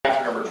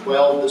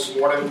12 this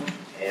morning,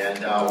 and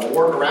we'll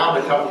work around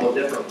a couple of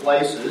different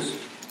places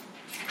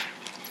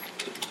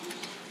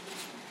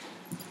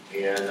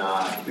in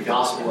the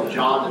Gospel of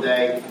John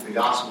today, the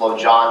Gospel of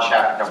John,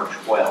 chapter number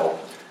 12.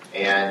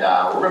 And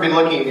we're going to be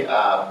looking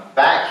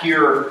back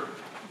here,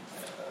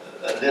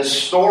 this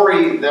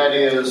story that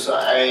is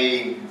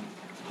a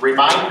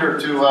reminder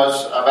to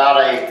us about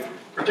a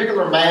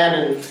particular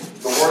man in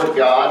the Word of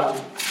God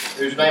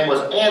whose name was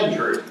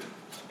Andrew.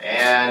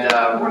 And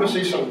we're going to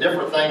see some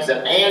different things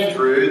that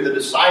Andrew, the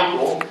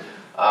disciple,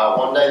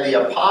 one day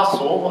the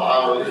apostle,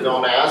 was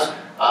known as,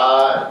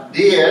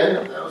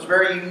 did. That was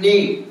very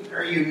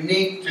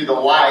unique to the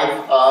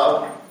life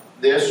of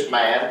this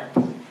man,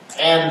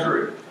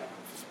 Andrew.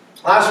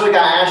 Last week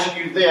I asked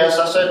you this.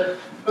 I said,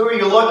 who are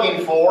you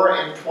looking for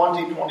in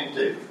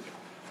 2022?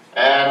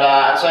 And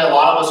I'd say a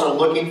lot of us are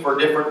looking for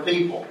different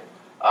people.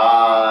 But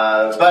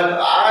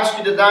I ask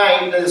you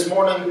today, this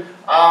morning,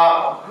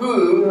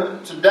 who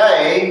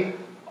today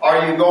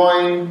are you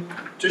going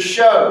to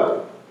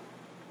show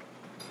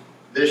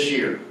this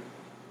year?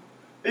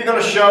 Who are you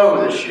going to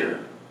show this year?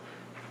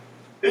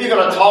 Who are you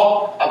going to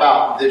talk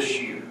about this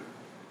year?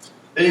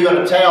 Who are you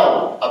going to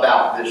tell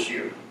about this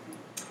year?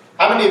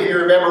 How many of you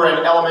remember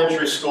in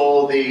elementary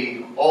school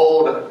the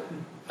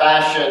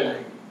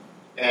old-fashioned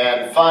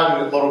and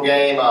fun little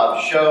game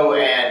of show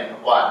and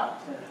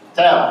what?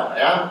 Tell,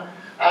 yeah?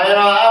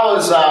 I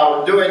was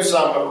doing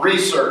some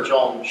research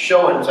on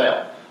show and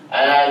tell,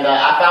 and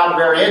I found it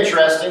very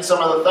interesting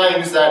some of the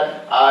things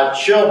that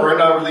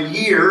children over the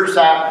years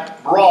have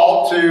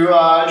brought to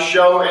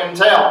show and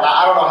tell. Now,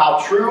 I don't know how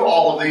true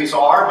all of these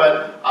are,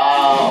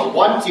 but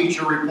one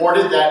teacher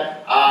reported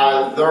that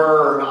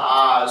their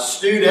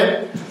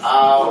student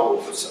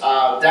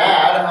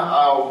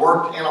dad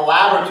worked in a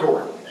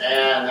laboratory.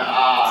 And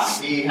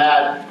he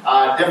had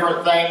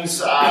different things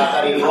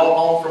that he brought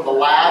home from the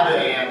lab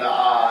and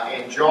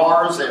in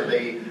jars and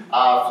the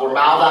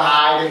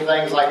formaldehyde and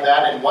things like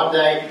that. And one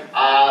day,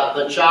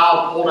 the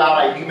child pulled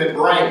out a human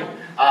brain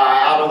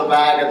out of the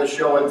bag of the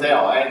show and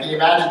tell. And can you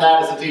imagine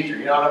that as a teacher?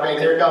 You know what I mean?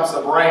 Here comes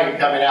the brain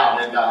coming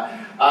out. And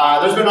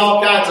there's been all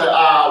kinds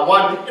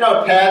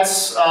of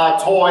pets,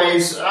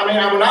 toys. I mean,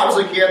 when I was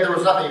a kid, there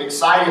was nothing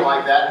exciting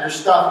like that. Your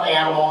stuffed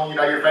animal,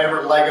 your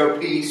favorite Lego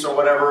piece or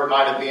whatever it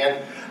might have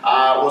been,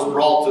 was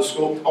brought to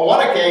school. On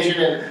one occasion,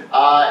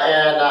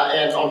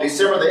 and on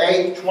December the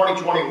 8th,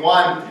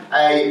 2021,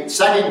 a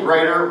second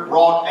grader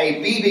brought a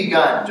BB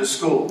gun to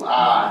school.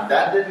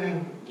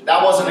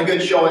 That wasn't a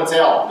good show and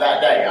tell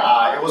that day.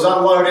 It was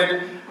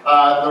unloaded.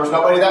 There was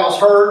nobody that was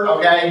hurt.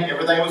 Okay,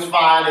 everything was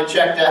fine. It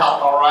checked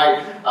out. All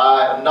right.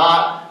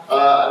 Not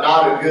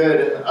a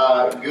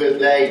good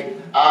day.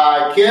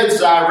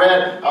 Kids, I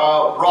read,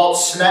 brought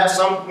snacks.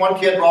 One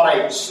kid brought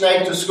a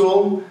snake to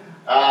school.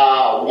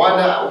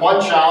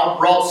 One child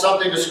brought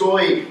something to school.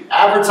 He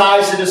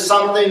advertised it as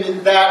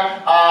something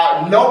that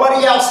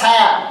nobody else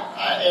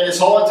had in his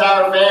whole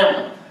entire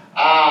family.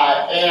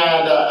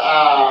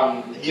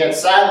 He had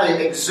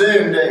sadly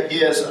exhumed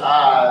his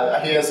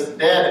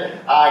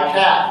dead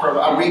cat from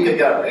a week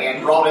ago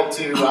and brought it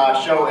to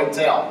show and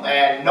tell.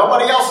 And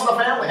nobody else in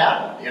the family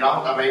had one,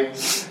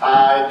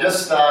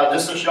 just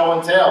a show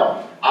and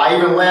tell. I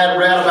even read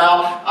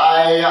about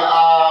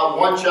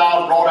one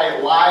child brought a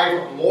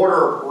live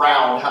mortar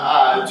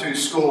round to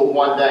school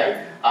one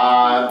day.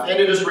 And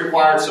it just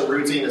required some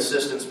routine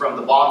assistance from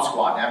the bomb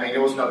squad. I mean, it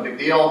was no big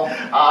deal.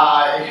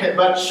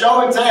 But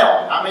show and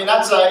tell. I mean,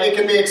 it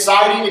can be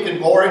exciting, it can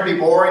be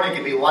boring, it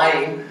can be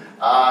lame,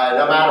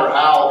 no matter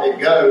how it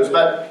goes.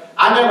 But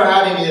I never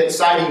had any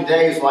exciting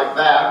days like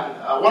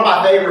that. One of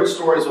my favorite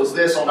stories was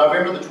this. On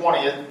November the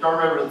 20th,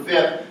 November the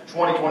 5th,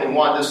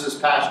 2021, this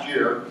past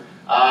year,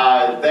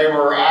 they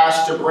were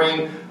asked to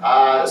bring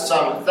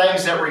some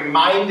things that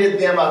reminded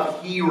them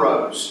of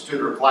heroes to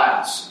their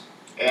class.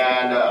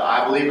 And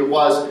I believe it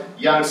was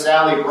young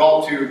Sally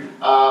brought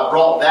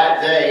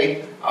that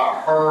day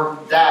her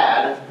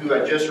dad, who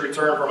had just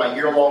returned from a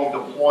year-long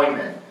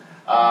deployment,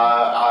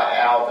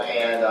 out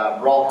and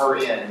brought her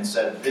in and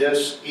said,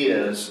 "This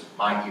is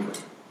my hero.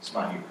 It's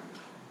my hero."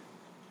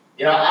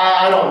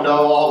 I don't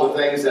know all the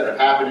things that have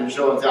happened in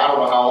show and tell. I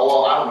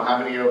don't know how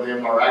many of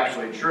them are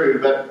actually true,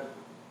 but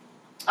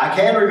I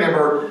can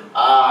remember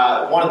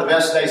one of the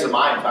best days of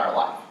my entire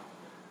life.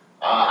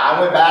 I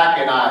went back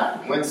and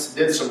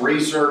did some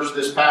research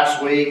this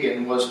past week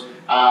and was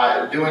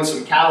doing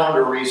some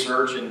calendar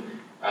research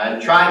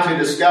and trying to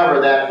discover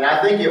that. And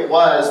I think it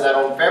was that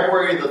on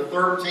February the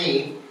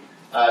 13th,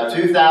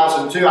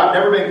 2002, I've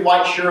never been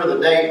quite sure of the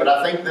date, but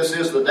I think this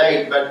is the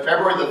date. But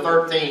February the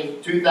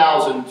 13th,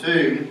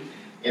 2002,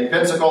 in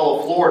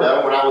Pensacola,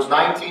 Florida, when I was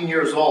 19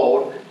 years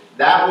old,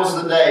 that was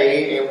the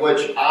day in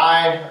which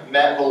I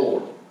met the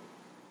Lord.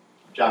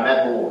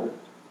 I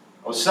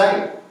was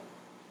saved.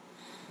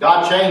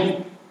 God changed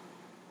me.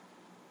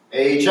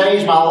 He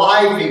changed my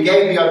life. He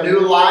gave me a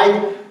new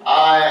life.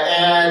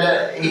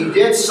 And He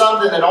did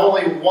something that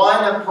only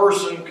one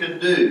person could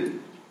do.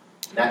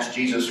 And that's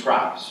Jesus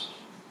Christ.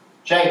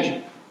 Change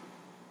it.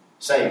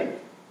 Save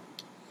it.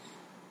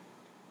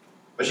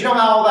 But you know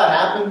how all that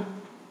happened?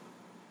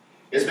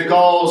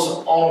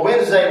 because on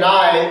Wednesday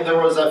night there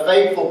was a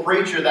faithful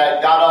preacher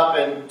that got up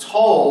and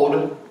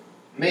told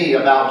me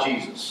about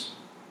Jesus.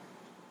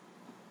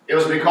 It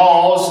was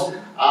because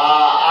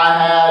I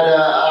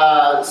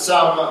had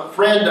some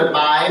friend of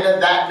mine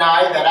that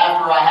night that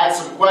after I had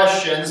some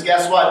questions,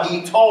 guess what?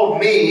 He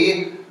told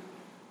me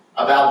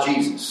about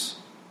Jesus.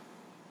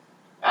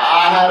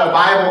 I had a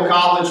Bible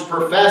college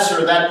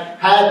professor that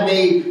had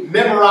me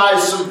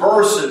memorize some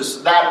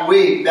verses that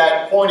week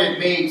that pointed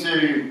me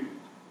to,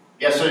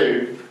 guess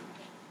who?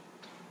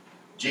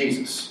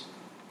 Jesus.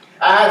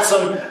 I had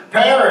some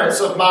parents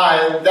of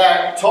mine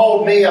that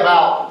told me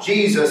about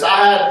Jesus. I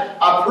had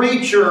a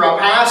preacher, a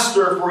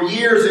pastor for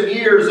years and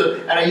years,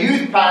 and a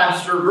youth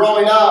pastor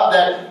growing up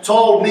that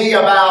told me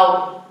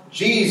about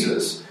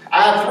Jesus.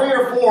 I had 3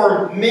 or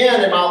 4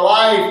 men in my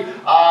life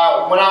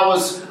when I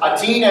was a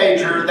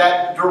teenager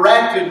that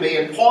directed me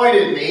and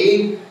pointed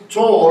me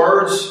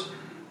towards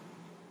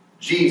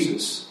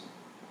Jesus.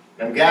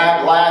 I'm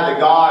glad that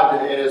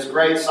God, in His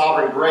great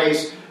sovereign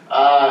grace,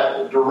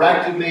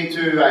 directed me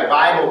to a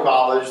Bible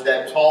college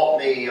that taught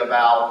me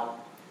about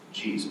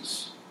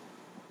Jesus.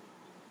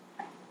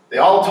 They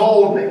all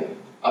told me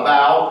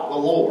about the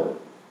Lord.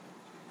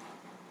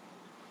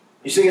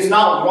 You see, it's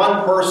not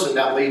one person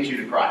that leads you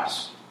to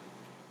Christ.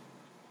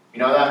 You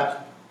know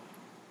that?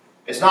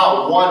 It's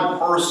not one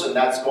person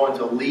that's going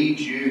to lead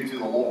you to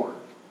the Lord.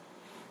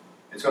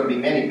 It's going to be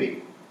many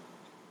people.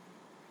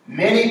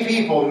 Many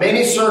people,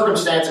 many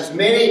circumstances,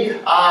 many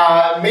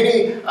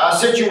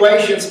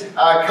situations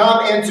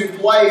come into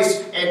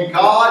place, and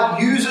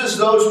God uses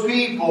those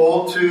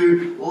people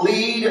to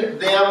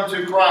lead them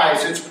to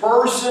Christ. It's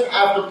person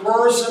after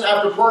person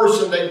after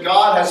person that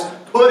God has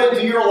put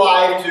into your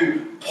life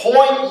to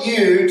point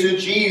you to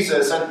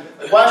Jesus. And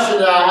the question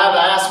that I have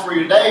to ask for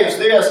you today is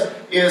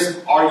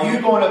this, are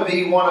you going to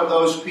be one of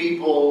those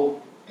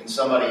people in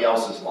somebody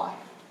else's life?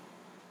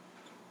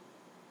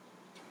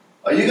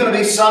 Are you going to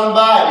be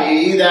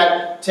somebody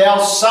that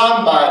tells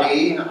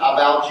somebody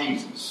about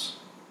Jesus?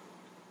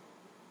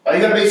 Are you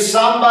going to be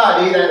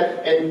somebody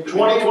that in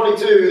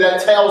 2022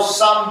 that tells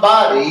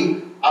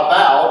somebody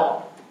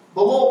about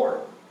the Lord?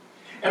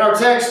 In our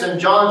text in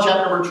John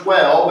chapter number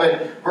 12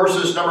 and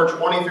verses number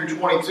 20 through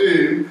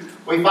 22,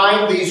 we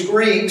find these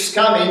Greeks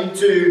coming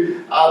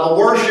to the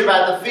worship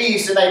at the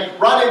feast, and they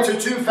run into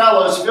 2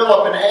 fellows,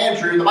 Philip and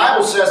Andrew. The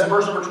Bible says in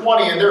verse number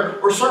 20, and there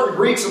were certain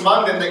Greeks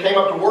among them that came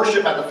up to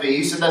worship at the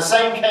feast, and the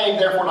same came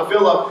therefore to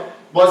Philip,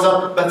 was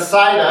of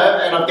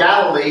Bethsaida and of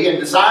Galilee,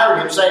 and desired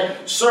him, saying,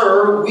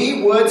 Sir,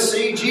 we would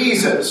see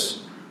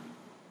Jesus.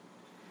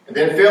 And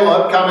then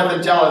Philip cometh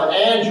and telleth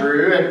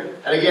Andrew,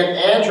 and again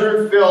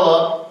Andrew and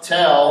Philip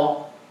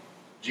tell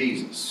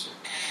Jesus.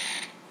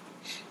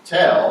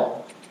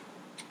 Tell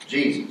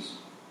Jesus.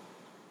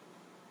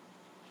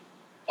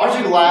 Aren't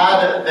you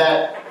glad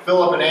that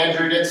Philip and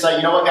Andrew didn't say,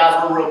 you know what,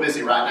 guys, we're real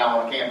busy right now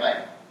on a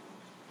campaign.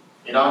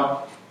 You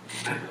know?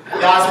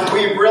 Guys,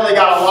 we've really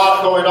got a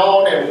lot going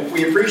on, and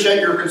we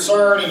appreciate your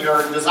concern and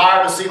your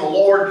desire to see the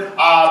Lord,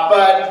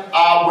 but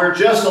we're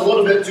just a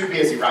little bit too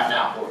busy right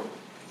now for you.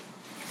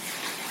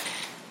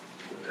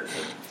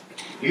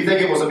 Do you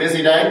think it was a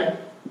busy day?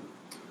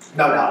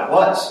 No doubt it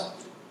was.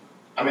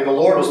 I mean, the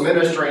Lord was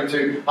ministering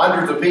to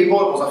hundreds of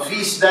people. It was a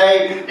feast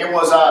day. There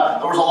was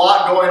a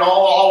lot going on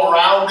all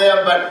around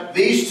them. But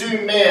these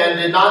 2 men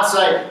did not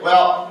say,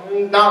 well,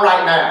 not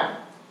right now.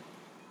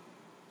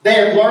 They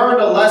had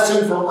learned a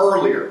lesson from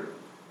earlier.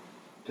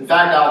 In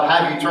fact, I'll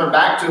have you turn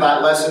back to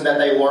that lesson that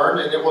they learned.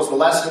 And it was the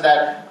lesson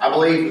that I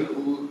believe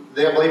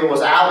it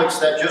was Alex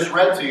that just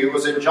read to you. It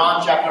was in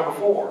John chapter number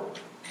 4.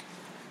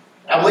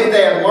 I believe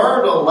they had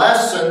learned a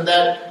lesson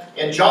that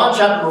in John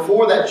chapter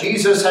 4 that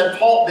Jesus had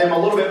taught them a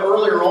little bit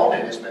earlier on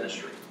in His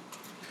ministry.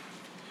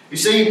 You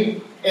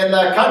see, in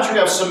the country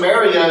of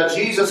Samaria,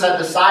 Jesus had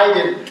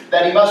decided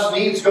that He must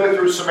needs go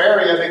through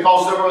Samaria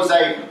because there was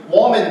a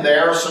woman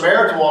there, a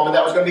Samaritan woman,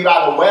 that was going to be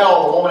by the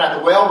well, the woman at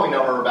the well we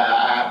know her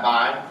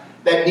by,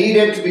 that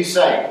needed to be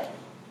saved.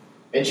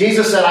 And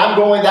Jesus said, I'm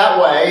going that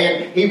way.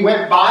 And He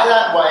went by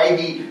that way.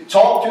 He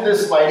talked to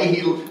this lady.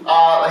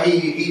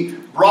 He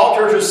brought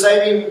her to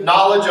saving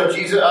knowledge of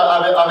Jesus,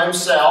 of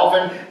Himself.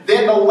 And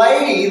then the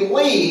lady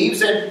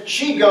leaves and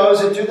she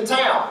goes into the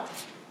town.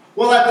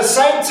 Well, at the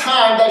same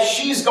time that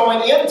she's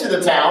going into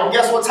the town,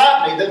 guess what's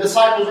happening? The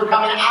disciples are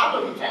coming out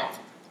of the town.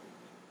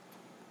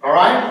 All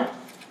right?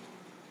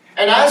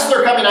 And as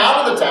they're coming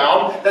out of the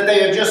town that they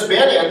had just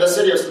been in, that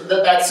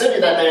city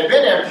that they had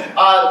been in,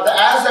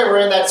 as they were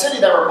in that city,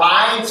 they were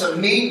buying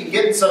some meat and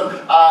getting some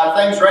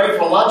things ready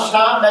for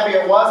lunchtime. Maybe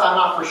it was, I'm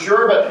not for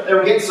sure, but they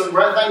were getting some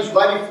things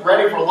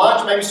ready for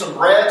lunch. Maybe some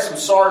bread, some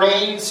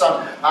sardines, some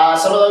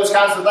of those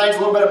kinds of things. A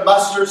little bit of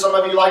mustard. Some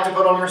of you like to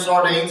put on your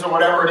sardines or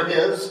whatever it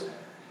is.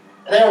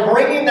 And they were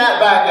bringing that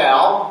back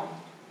out.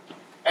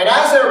 And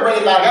as they were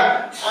bringing it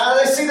back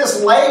out, they see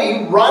this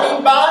lady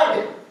running by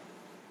them.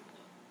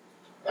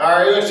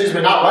 Or, excuse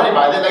me, not running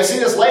by them. They see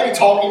this lady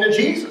talking to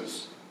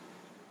Jesus.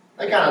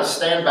 They kind of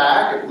stand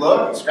back and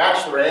look and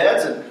scratch their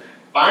heads. And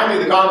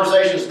finally the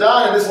conversation's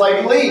done and this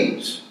lady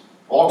leaves.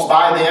 Walks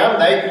by them,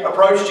 they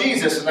approach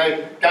Jesus, and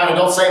they kind of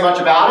don't say much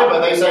about it,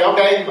 but they say,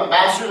 okay,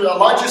 Master,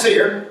 lunch is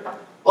here.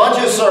 Lunch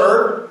is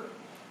served.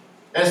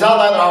 And it's not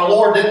that our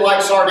Lord didn't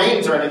like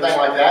sardines or anything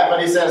like that, but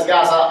he says,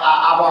 guys,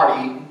 I've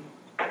already eaten.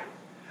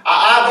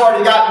 I've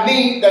already got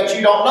meat that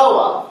you don't know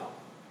of.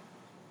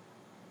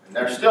 And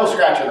they're still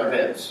scratching their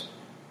heads.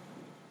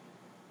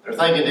 They're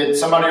thinking, did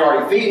somebody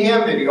already feed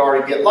him? Did he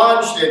already get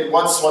lunch?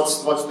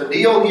 What's the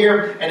deal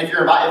here? And if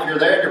you're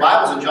there in your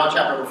Bibles in John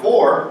chapter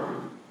 4,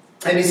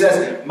 and he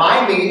says,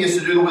 my meat is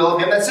to do the will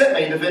of him that sent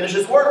me, to finish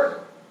his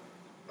word.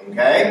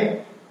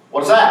 Okay?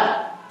 What's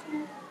that?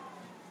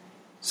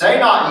 Say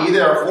not ye,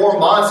 there are 4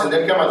 months, and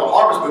then cometh the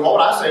harvest. Behold,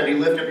 I say unto you,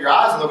 lift up your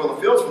eyes and look on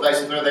the fields, for they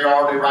say they are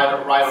already right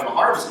on the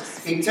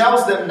harvest. He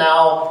tells them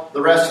now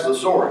the rest of the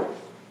story.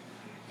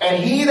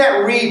 And he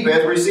that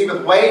reapeth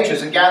receiveth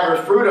wages, and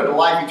gathereth fruit unto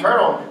life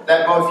eternal,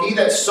 that both he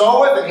that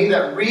soweth and he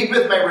that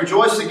reapeth may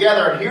rejoice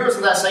together. And here is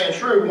that saying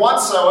true: one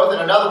soweth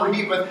and another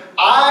reapeth.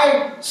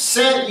 I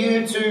sent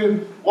you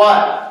to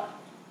what?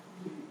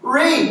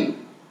 Reap,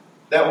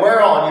 that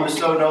whereon you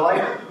bestow no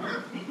labor.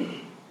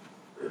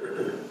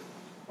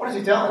 What is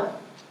he telling them?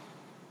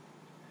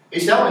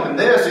 He's telling them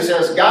this. He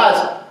says,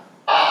 guys,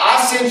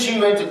 I sent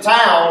you into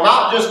town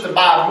not just to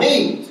buy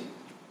meat,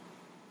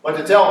 but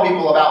to tell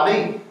people about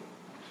me.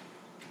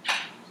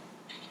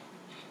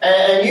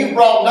 And you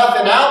brought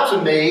nothing out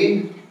to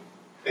me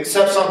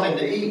except something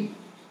to eat.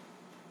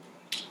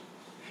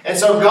 And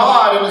so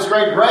God, in His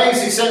great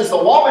grace, He sends the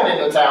woman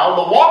into town.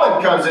 The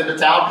woman comes into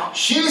town.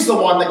 She's the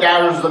one that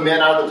gathers the men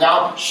out of the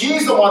town.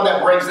 She's the one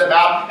that brings them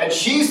out. And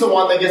she's the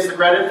one that gets the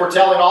credit for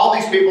telling all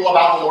these people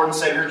about the Lord and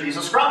Savior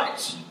Jesus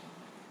Christ.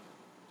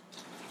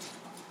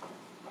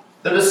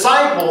 The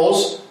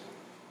disciples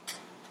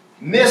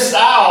missed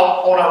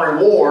out on a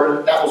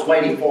reward that was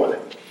waiting for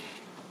them.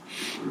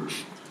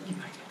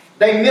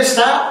 They missed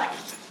out.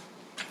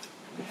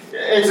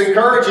 It's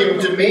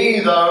encouraging to me,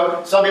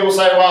 though. Some people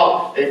say,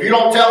 well, if you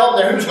don't tell them,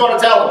 then who's going to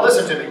tell them?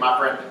 Listen to me, my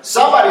friend.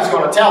 Somebody's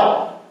going to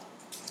tell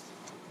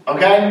them.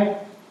 Okay?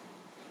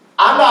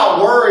 I'm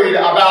not worried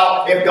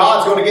about if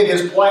God's going to get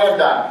His plan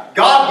done.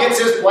 God gets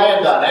His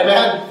plan done.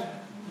 Amen?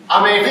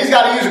 I mean, if He's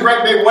got to use a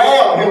great big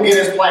whale, He'll get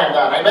His plan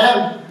done.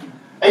 Amen?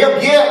 He'll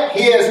get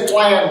His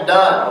plan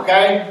done.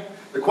 Okay?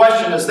 The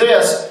question is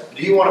this: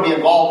 do you want to be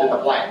involved in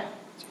the plan?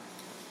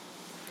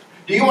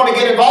 Do you want to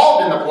get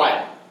involved in the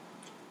plan?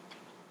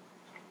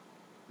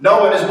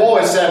 Noah and his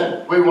boys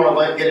said, we want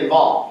to get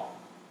involved.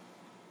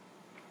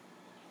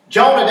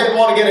 Jonah didn't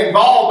want to get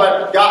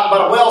involved,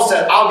 but a whale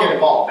said, I'll get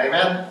involved.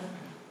 Amen?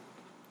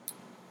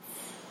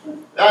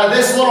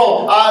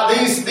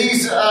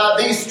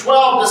 These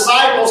 12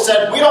 disciples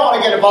said, we don't want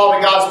to get involved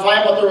in God's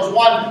plan, but there was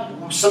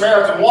one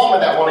Samaritan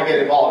woman that wanted to get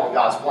involved in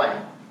God's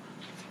plan.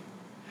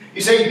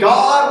 You see,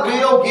 God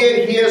will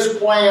get His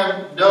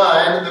plan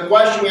done. The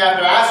question we have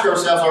to ask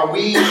ourselves, are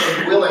we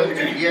willing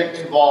to get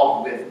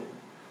involved with it?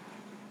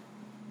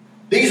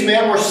 These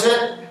men were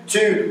sent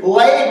to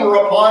labor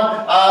upon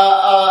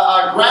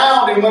a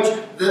ground in which,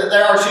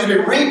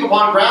 reap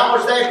upon ground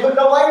which they had put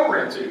no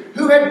labor into.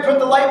 Who had put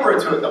the labor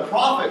into it? The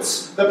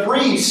prophets, the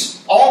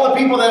priests, all the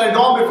people that had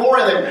gone before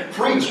them,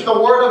 preaching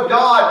the Word of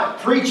God,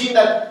 preaching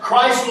that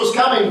Christ was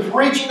coming,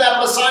 preaching that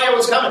Messiah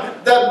was coming.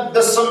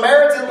 The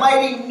Samaritan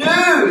lady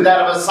knew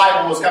that a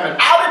Messiah was coming.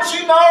 How did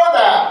she know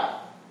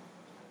that?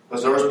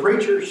 Because there was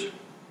preachers,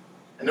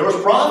 and there was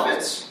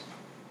prophets.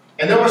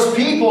 And there was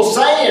people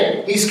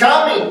saying, He's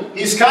coming,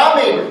 He's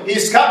coming,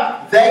 He's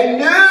coming. They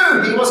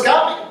knew He was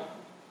coming.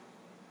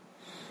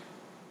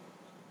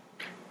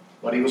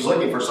 But He was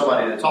looking for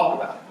somebody to talk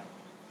about it.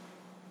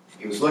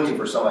 He was looking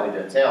for somebody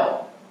to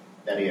tell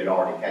that He had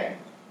already came.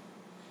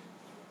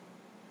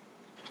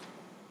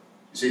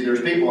 You see,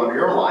 there's people in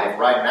your life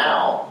right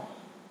now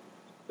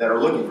that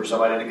are looking for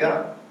somebody to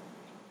come.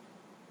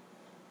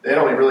 They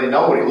don't even really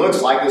know what He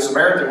looks like. The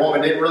Samaritan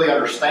woman didn't really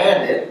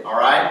understand it, all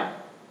right?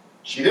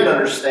 She didn't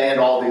understand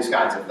all these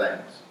kinds of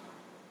things.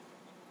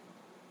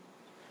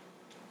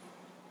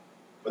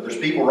 But there's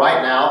people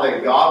right now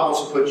that God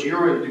wants to put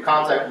you into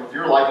contact with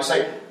your life. You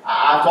say,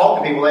 I talk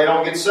to people, they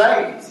don't get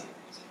saved.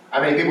 How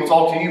many people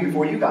talked to you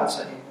before you got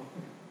saved?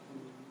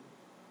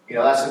 You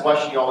know, that's the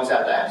question you always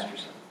have to ask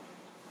yourself.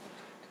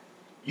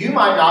 You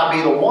might not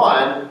be the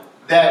one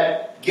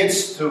that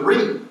gets to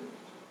reap.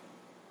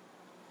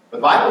 The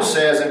Bible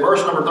says in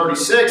verse number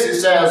 36, it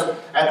says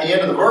at the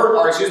end of the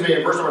verse, in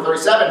verse number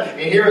 37,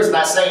 and here is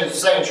that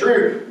saying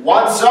true: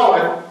 one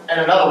soweth and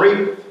another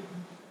reapeth.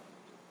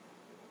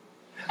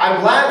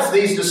 I'm glad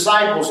these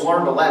disciples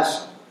learned a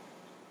lesson.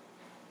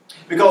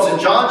 Because in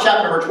John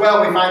chapter number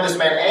 12, we find this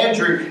man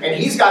Andrew,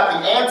 and he's got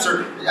the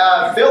answer.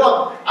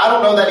 Philip, I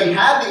don't know that he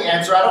had the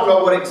answer. I don't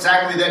know what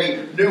exactly that he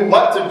knew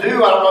what to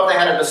do. I don't know if they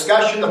had a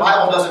discussion. The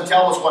Bible doesn't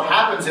tell us what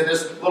happens in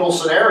this little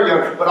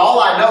scenario. But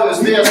all I know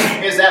is this,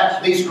 is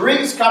that these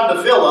Greeks come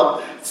to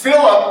Philip.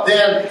 Philip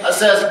then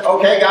says,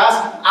 okay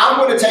guys, I'm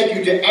going to take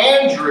you to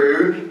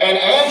Andrew. And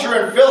Andrew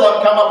and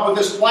Philip come up with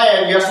this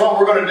plan. Guess what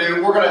we're going to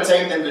do? We're going to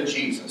take them to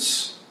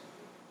Jesus.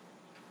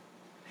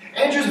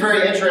 Andrew's a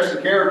very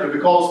interesting character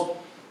because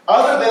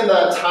Other than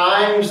the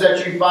times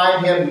that you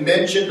find him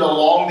mentioned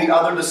along the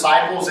other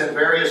disciples in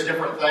various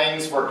different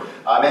things, for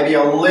maybe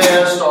a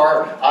list,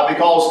 or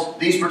because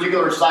these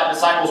particular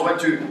disciples went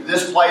to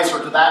this place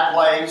or to that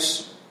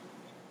place,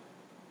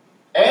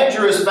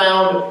 Andrew is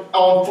found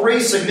on 3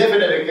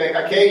 significant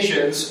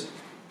occasions.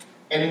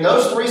 And in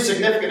those 3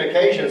 significant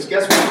occasions,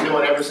 guess what he's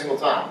doing every single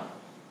time?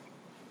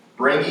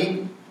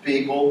 Bringing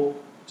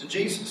people to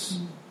Jesus.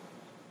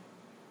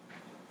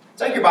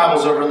 Take your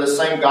Bibles over in this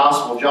same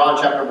gospel, John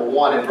chapter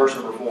 1 and verse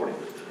number 40.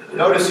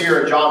 Notice here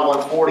in John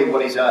 1:40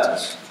 what he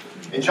does.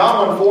 In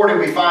John 1:40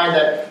 we find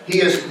that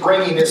he is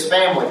bringing his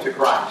family to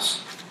Christ.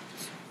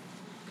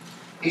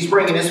 He's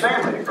bringing his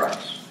family to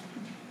Christ.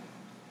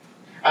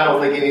 I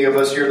don't think any of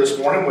us here this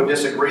morning would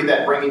disagree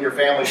that bringing your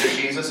family to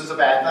Jesus is a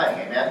bad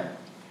thing. Amen?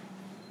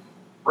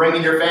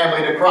 Bringing your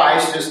family to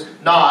Christ is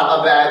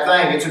not a bad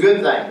thing. It's a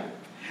good thing.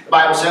 The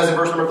Bible says in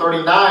verse number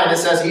 39, it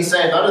says, He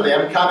saith unto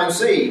them, Come and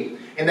see.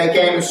 And they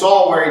came and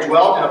saw where he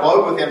dwelt and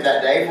abode with him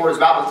that day, for it was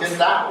about the 10th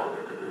hour.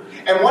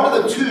 And one of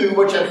the 2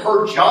 which had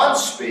heard John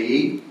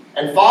speak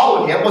and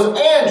followed him was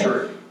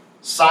Andrew,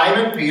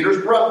 Simon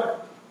Peter's brother.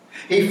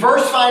 He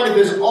first findeth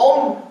his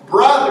own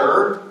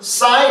brother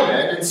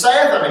Simon, and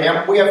saith unto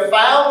him, We have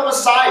found the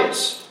Messiah,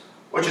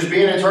 which is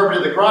being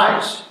interpreted the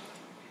Christ.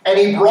 And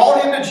he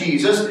brought him to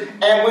Jesus,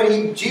 and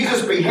when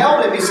Jesus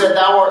beheld him, he said,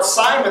 Thou art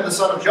Simon, the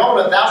son of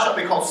Jonah, thou shalt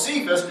be called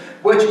Cephas,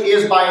 which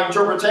is by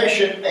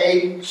interpretation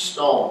a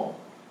stone.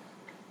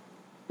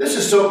 This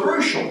is so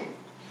crucial.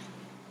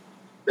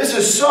 This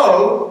is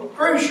so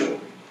crucial.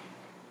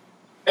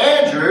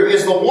 Andrew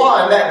is the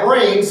one that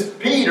brings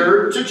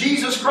Peter to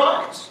Jesus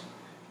Christ.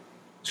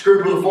 It's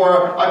crucial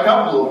for a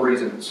couple of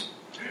reasons.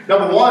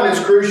 Number one is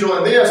crucial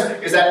in this,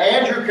 is that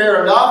Andrew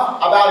cared enough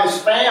about his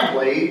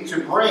family to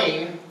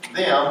bring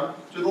them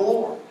to the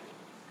Lord.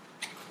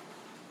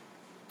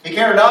 He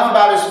cared enough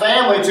about his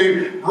family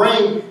to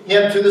bring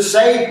him to the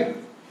Savior.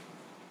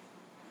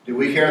 Do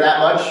we care that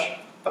much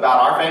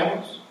about our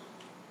families?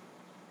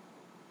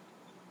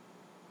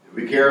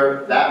 Do we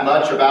care that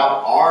much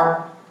about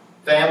our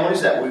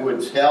families that we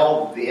would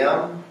tell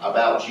them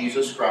about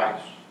Jesus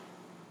Christ?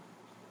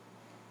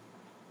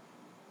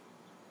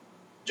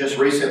 Just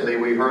recently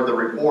we heard the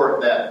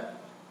report that,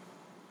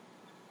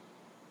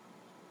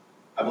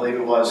 I believe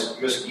it was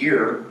Miss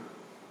Gear,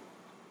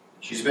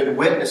 she's been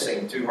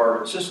witnessing to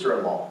her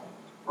sister-in-law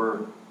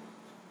for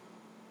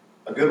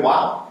a good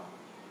while.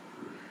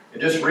 And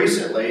just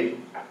recently,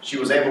 she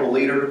was able to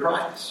lead her to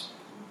Christ.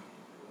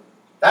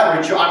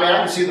 I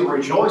can see the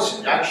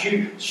rejoicing.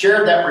 She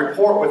shared that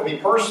report with me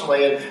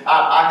personally, and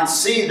I could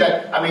see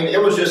that.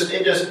 It was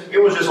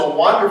just a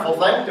wonderful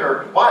thing to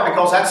her. Why?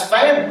 Because that's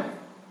family.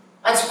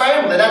 That's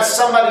family. That's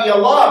somebody you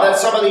love.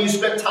 That's somebody you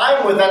spend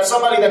time with. That's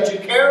somebody that you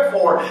care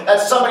for.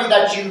 That's somebody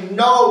that you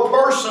know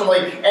personally,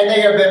 and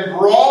they have been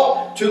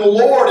brought to the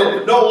Lord.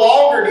 And no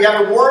longer do you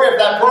have to worry if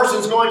that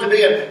person's going to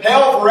be in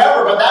hell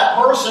forever, but that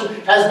person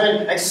has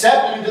been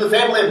accepted into the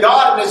family of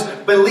God and is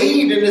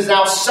believed and is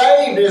now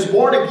saved and is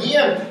born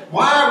again.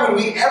 Why would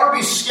we ever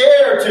be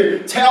scared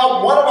to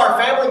tell one of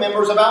our family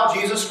members about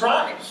Jesus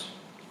Christ?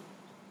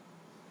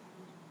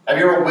 Have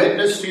you ever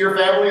witnessed to your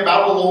family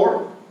about the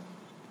Lord?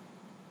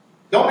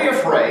 Don't be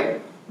afraid.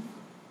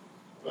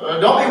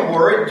 Don't be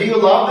worried. Do you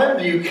love them?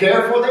 Do you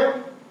care for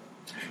them?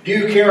 Do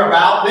you care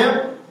about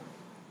them?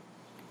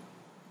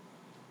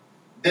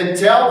 Then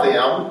tell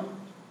them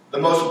the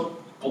most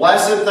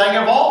blessed thing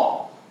of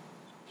all.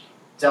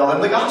 Tell them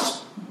the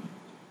gospel.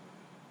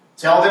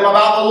 Tell them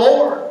about the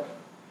Lord.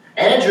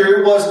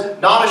 Andrew was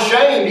not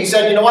ashamed. He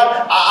said, you know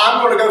what?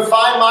 I'm going to go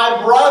find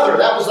my brother.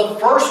 That was the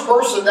first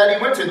person that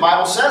he went to. The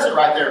Bible says it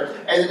right there.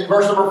 And in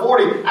verse number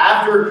 40,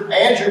 after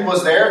Andrew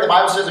was there, the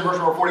Bible says in verse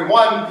number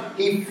 41,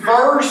 he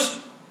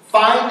first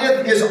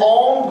findeth his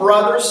own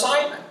brother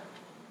Simon.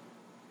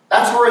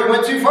 That's where he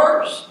went to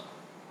first.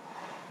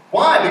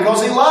 Why?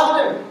 Because he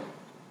loved him.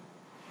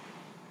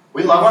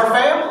 We love our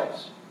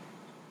families.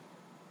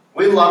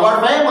 We love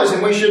our families,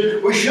 and we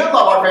should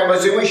love our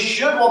families, and we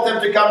should want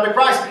them to come to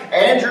Christ.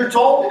 Andrew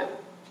told him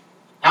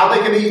how they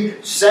can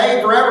be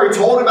saved forever. He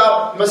told him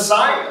about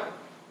Messiah.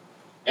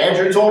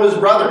 Andrew told his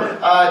brother,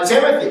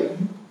 Timothy.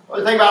 What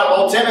do you think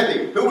about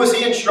Timothy? Who was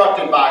he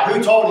instructed by?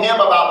 Who told him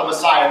about the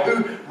Messiah?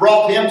 Who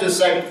brought him to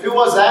say, who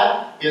was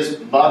that? His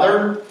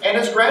mother and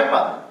his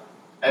grandmother.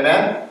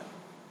 Amen?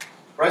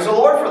 Praise the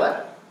Lord for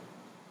that.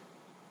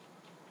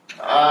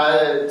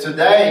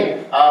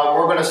 Today,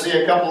 we're going to see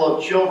a couple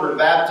of children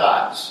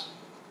baptized.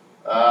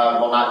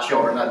 Well, not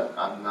children, not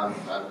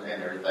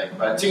and everything,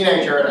 but a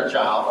teenager and a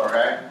child,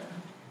 okay?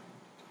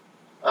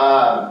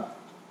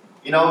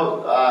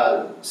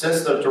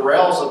 Since the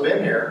Terrells have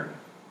been here,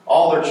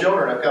 all their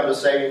children have come to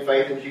saving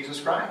faith in Jesus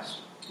Christ.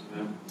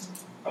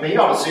 Mm-hmm. You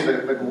ought to see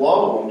the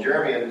glow on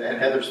Jeremy and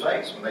Heather's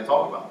face when they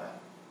talk about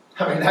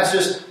that.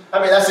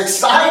 That's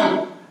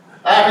exciting.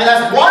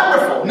 That's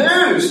wonderful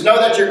news. Know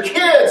that your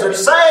kids are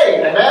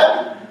saved.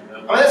 Amen?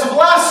 It's a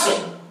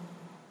blessing.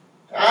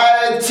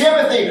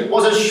 Timothy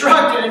was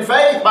instructed in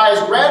faith by his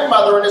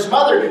grandmother and his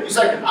mother. He's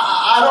like,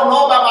 I don't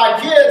know about my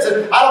kids,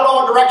 and I don't know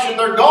what direction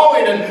they're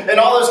going, and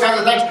all those kinds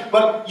of things.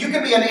 But you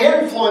can be an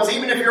influence,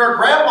 even if you're a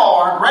grandma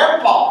or a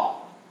grandpa.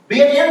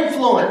 Be an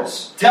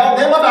influence. Tell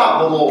them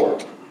about the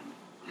Lord.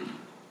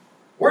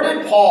 Where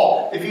did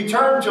Paul, if you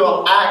turn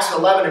to Acts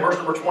 11 and verse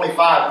number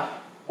 25,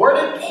 where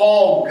did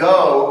Paul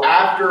go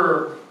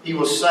after he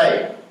was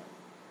saved?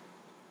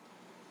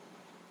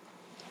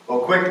 Well,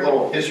 quick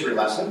little history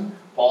lesson.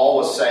 Paul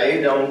was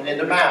saved in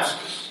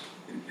Damascus.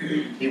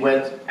 He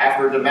went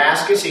after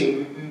Damascus.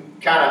 He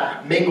kind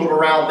of mingled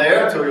around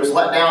there until he was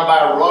let down by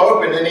a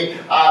rope, and then he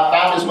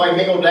found his way,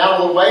 mingled down a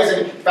little ways,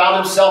 and he found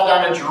himself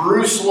down in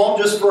Jerusalem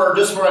just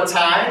for a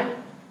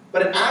time.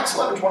 But in Acts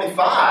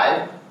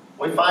 11:25,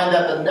 we find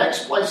that the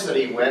next place that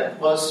he went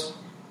was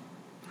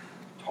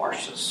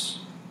Tarsus.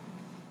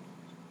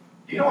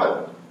 Do you know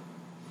what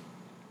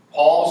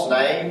Paul's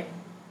name,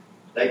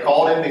 they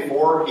called him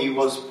before he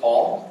was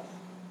Paul?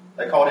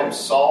 They called him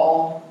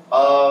Saul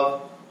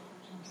of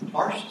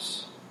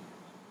Tarsus.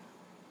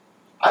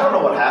 I don't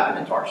know what happened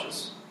in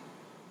Tarsus,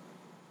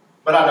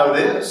 but I know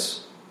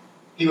this.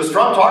 He was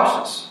from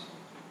Tarsus.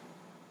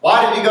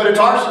 Why did he go to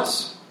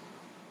Tarsus?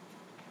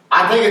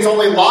 I think it's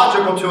only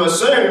logical to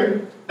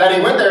assume that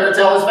he went there to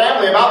tell his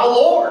family about the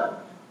Lord.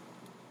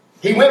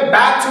 He went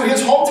back to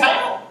his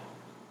hometown.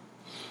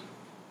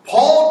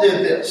 Paul did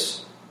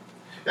this.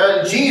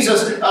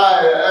 Jesus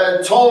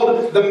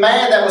told the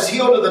man that was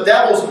healed of the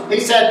devils,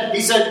 he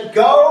said,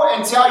 go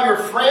and tell your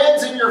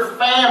friends and your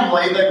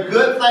family the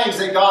good things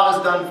that God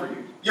has done for you.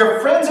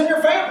 Your friends and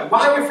your family.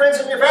 Why are your friends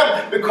and your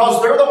family?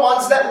 Because they're the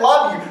ones that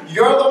love you.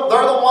 They're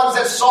the ones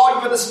that saw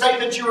you in the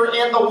state that you were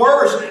in, the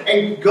worst.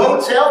 And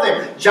go tell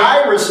them.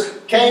 Jairus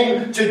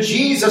came to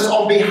Jesus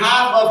on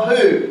behalf of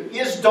who?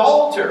 His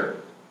daughter.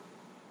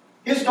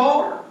 His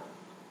daughter.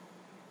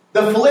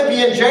 The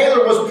Philippian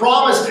jailer was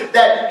promised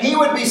that he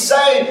would be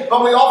saved,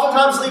 but we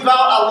oftentimes leave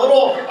out a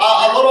little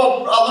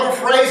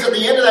phrase at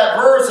the end of that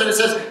verse, and it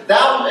says,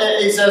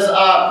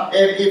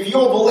 if you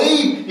will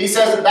believe, he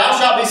says, thou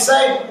shalt be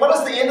saved. What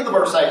does the end of the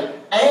verse say?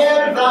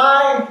 And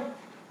thy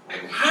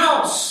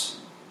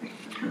house.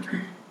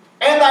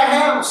 And thy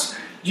house.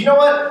 You know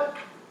what?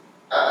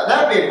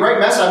 That would be a great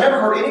message. I've never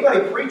heard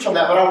anybody preach on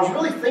that, but I was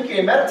really thinking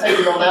and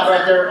meditating on that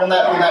right there, on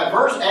that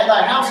verse, and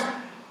thy house.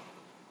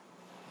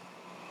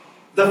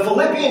 The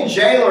Philippian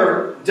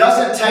jailer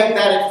doesn't take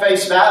that at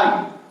face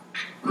value.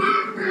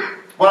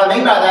 What I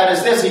mean by that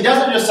is this. He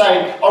doesn't just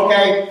say,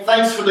 okay,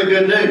 thanks for the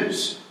good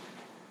news.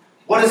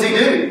 What does he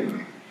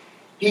do?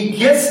 He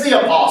gets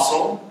the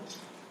apostle,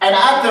 and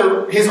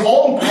at his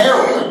own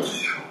peril,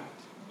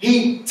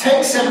 he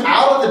takes him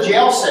out of the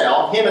jail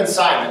cell, him and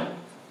Simon.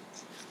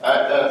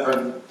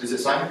 Is it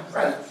Simon?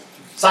 Right.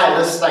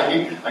 Silas, thank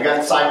you. I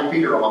got Simon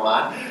Peter on my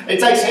mind. He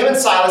takes him and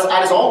Silas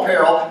at his own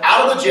peril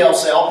out of the jail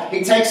cell.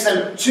 He takes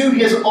them to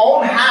his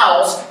own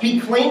house.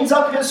 He cleans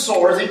up his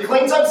sores. He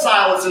cleans up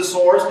Silas's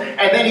sores.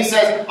 And then he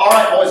says, all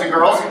right, boys and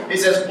girls. He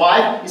says,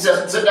 wife. He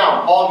says, sit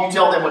down. Paul, you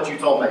tell them what you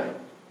told me.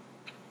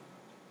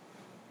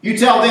 You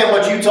tell them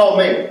what you told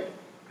me.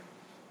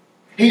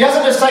 He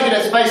doesn't just take it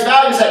at face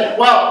value and say,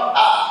 well,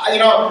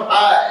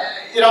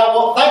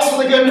 thanks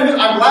for the good news.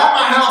 I'm glad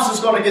my house is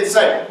going to get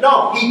saved.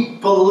 No, he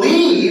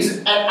believes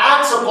and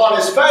acts upon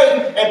his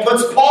faith and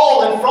puts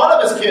Paul in front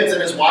of his kids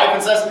and his wife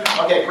and says,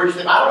 okay, preach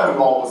to him. I don't know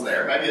who all was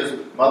there. Maybe his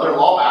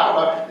mother-in-law. I don't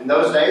know. In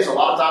those days, a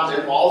lot of times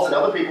in-laws and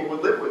other people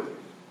would live with him.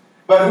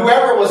 But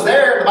whoever was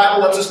there, the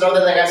Bible lets us know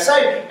that they got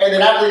saved. And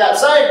then after they got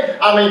saved,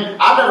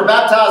 I've never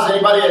baptized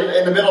anybody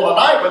in the middle of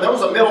the night, but there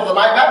was a middle of the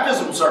night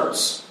baptismal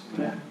service.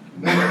 Yeah.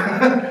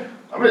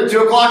 At 2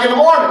 o'clock in the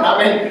morning.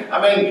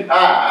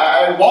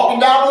 Walking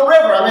down to the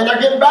river.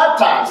 They're getting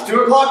baptized.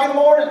 2 o'clock in the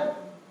morning.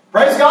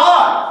 Praise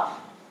God.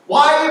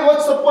 Why?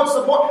 What's the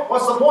point?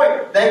 What's the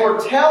point? They were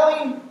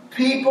telling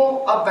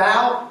people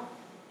about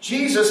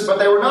Jesus, but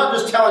they were not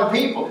just telling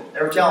people.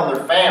 They were telling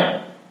their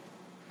family.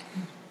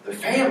 Their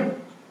family.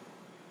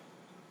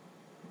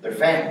 Their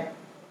family.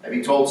 Have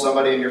you told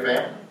somebody in your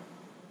family?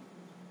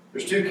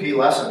 There's 2 key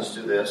lessons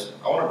to this.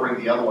 I want to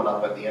bring the other one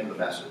up at the end of the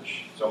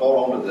message. So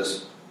hold on to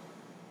this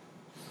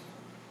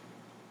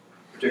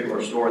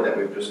particular story that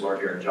we've just learned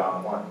here in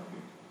John 1.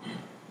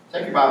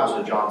 Take your Bibles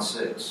to John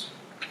 6.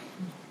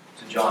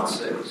 To John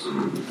 6.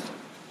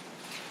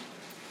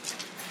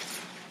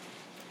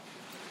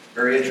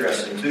 Very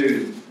interesting,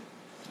 too.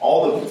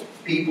 All the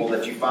people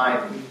that you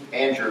find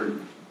Andrew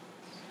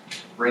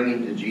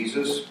bringing to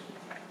Jesus,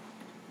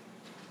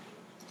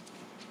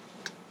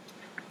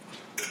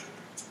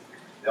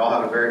 they all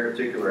have a very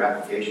particular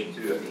application,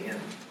 too, at the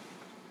end.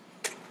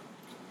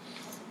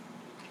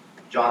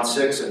 John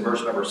 6 and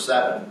verse number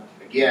 7.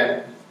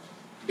 Again,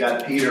 you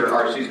got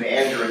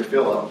Andrew and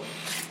Philip.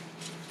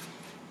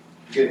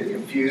 Getting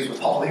confused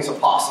with all these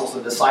apostles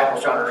and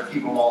disciples, trying to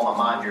keep them all in my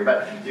mind here.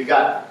 But you've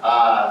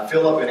got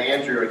Philip and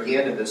Andrew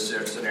again in this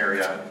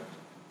scenario.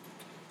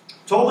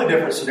 Totally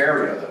different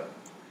scenario, though.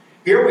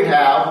 Here we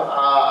have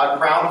a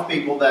crowd of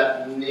people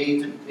that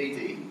need to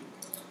eat.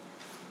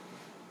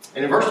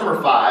 And in verse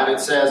number 5, it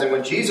says, And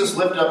when Jesus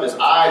lifted up his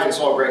eyes and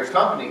saw a great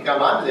company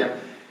come unto them,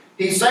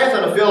 he saith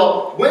unto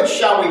Philip, Whence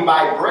shall we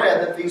buy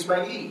bread that these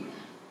may eat?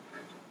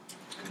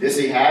 This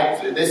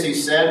he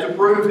said to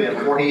prove him,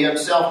 for he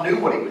himself knew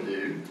what he would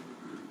do.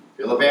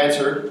 Philip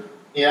answered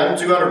him,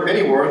 200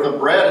 pennyworth of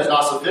bread is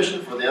not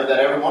sufficient for them, that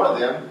every one of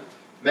them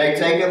may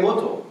take a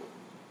little.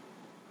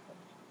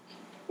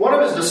 One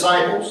of his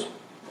disciples,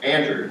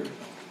 Andrew,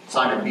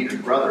 Simon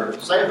Peter's brother,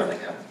 saith unto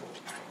him,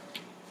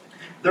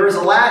 There is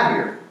a lad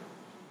here,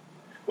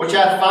 which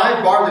hath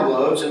 5 barley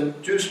loaves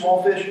and 2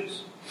 small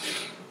fishes.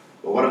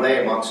 But what are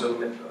they among so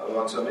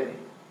many?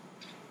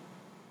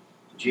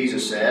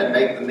 Jesus said,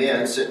 Make the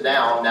men sit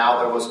down. Now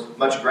there was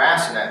much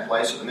grass in that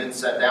place, so the men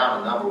sat down,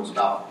 and the number was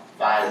about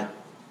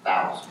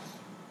 5,000.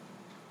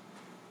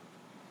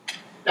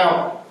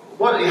 Now,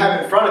 what you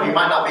have in front of you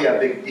might not be a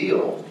big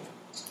deal,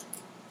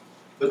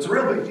 but it's a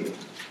real big deal.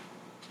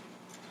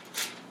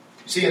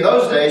 You see, in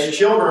those days,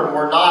 children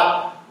were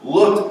not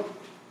looked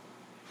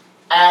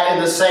at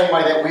in the same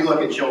way that we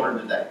look at children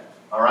today.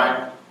 All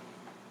right?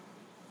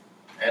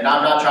 And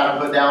I'm not trying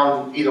to put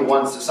down either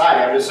one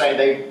society. I'm just saying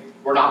they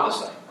were not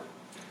the same.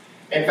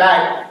 In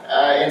fact,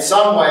 in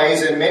some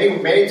ways, and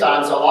many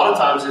times, a lot of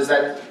times, is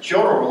that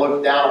children were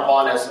looked down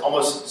upon as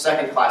almost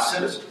second-class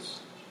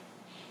citizens.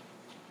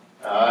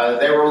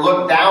 They were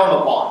looked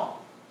down upon.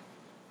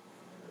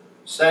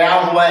 Stay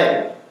out of the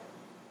way.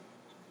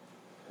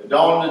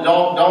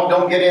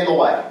 Don't get in the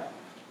way.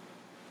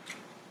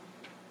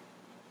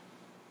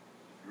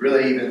 You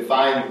really even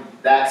find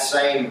that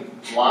same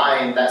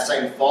line, that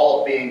same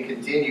fault being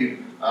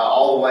continued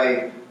all the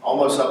way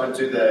almost up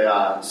into the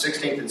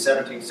 16th and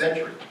 17th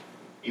century,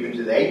 even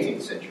to the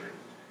 18th century,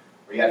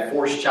 where you had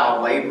forced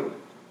child labor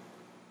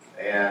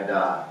and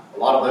a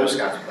lot of those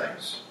kinds of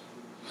things.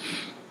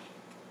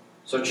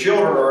 So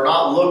children are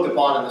not looked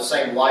upon in the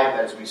same light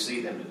as we see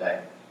them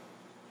today.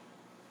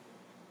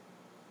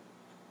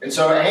 And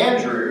so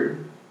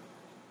Andrew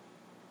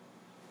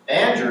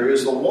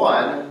is the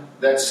one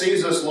that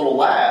sees this little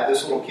lad,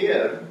 this little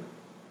kid,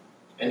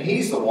 and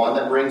he's the one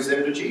that brings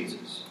them to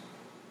Jesus.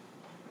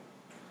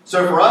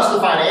 So for us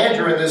to find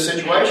Andrew in this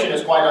situation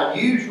is quite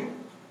unusual,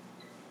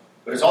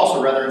 but it's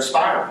also rather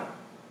inspiring.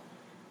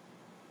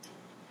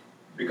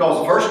 Because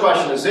the first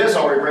question is this,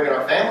 are we bringing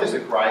our families to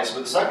Christ?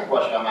 But the second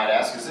question I might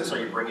ask is this, are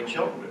you bringing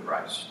children to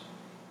Christ?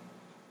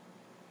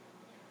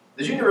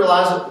 Did you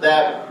realize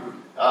that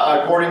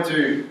according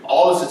to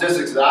all the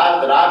statistics that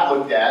I've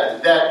looked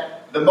at,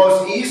 that the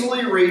most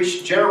easily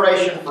reached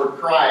generation for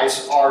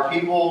Christ are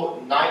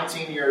people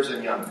 19 years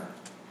and younger?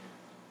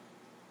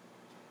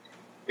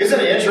 Isn't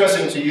it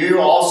interesting to you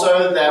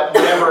also that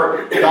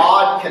whenever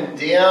God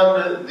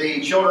condemned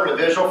the children of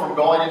Israel from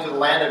going into the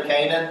land of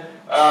Canaan,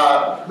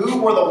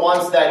 who were the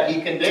ones that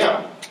he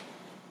condemned?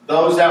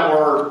 Those that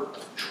were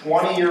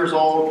 20 years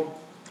old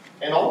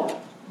and older.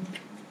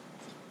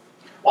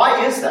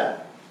 Why is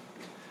that?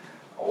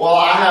 Well,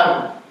 I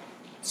have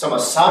some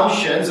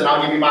assumptions, and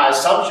I'll give you my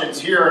assumptions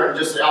here,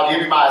 and I'll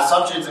give you my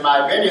assumptions and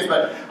my opinions,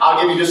 but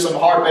I'll give you just some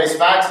hard-based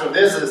facts of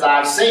this as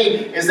I've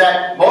seen, is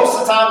that most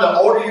of the time, the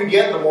older you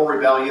get, the more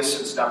rebellious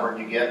and stubborn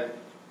you get.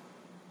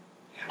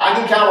 I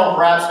can count on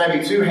perhaps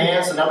maybe 2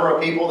 hands the number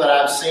of people that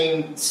I've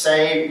seen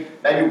saved,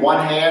 maybe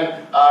 1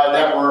 hand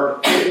that were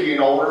 50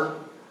 and older.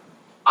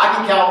 I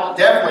can count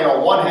definitely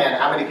on 1 hand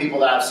how many people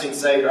that I've seen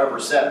saved over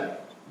 70.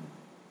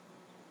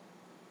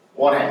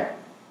 1 hand.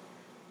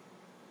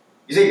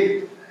 You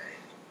see,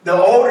 the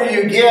older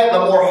you get, the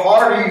more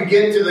harder you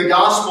get to the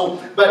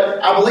gospel.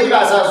 But I believe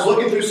as I was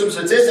looking through some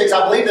statistics,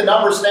 I believe the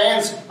number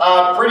stands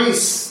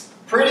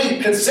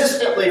pretty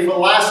consistently for the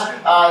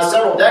last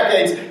several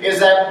decades, is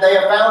that they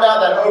have found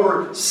out that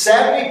over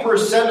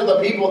 70% of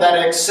the people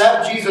that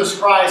accept Jesus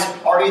Christ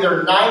are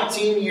either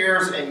 19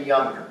 years and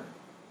younger.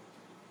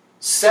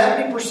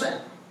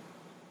 70%.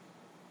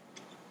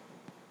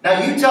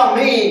 Now you tell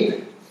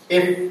me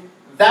if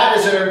that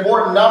is an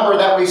important number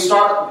that we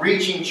start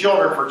reaching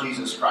children for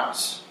Jesus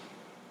Christ.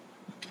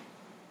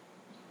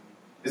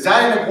 Is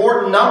that an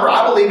important number?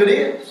 I believe it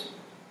is.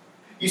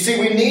 You see,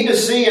 we need to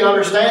see and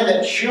understand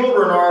that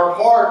children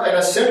are an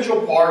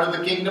essential part of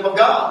the kingdom of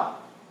God.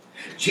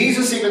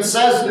 Jesus even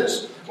says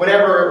this.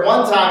 Whenever at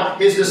one time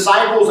his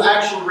disciples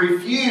actually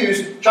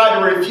tried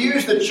to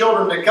refuse the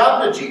children to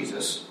come to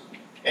Jesus,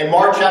 in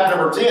Mark chapter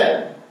number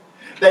 10,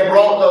 they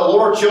brought the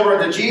Lord children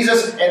to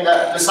Jesus, and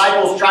the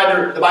disciples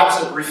the Bible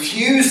says,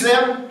 refuse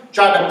them,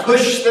 tried to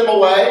push them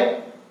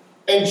away.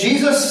 And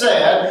Jesus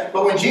said,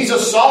 but when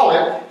Jesus saw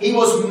it, he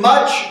was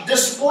much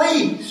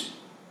displeased.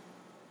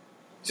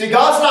 See,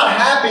 God's not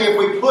happy if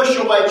we push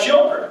away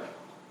children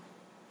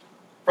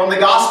from the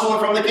gospel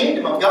and from the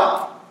kingdom of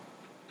God.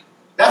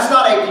 That's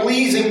not a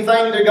pleasing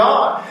thing to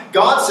God.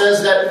 God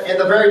says that in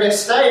the very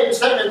next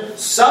statement,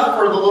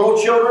 suffer the little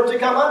children to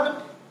come unto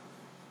me.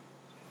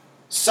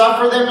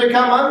 Suffer them to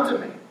come unto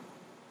me.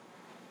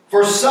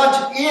 For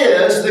such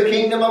is the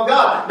kingdom of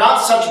God. Not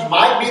such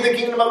might be the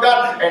kingdom of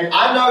God. And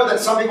I know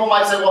that some people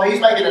might say, well, he's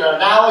making an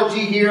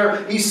analogy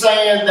here. He's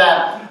saying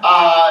that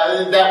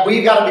that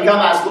we've got to become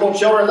as little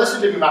children.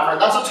 Listen to me, my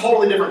friend. That's a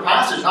totally different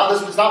passage.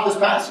 It's not this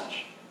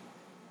passage.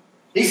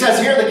 He says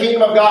here the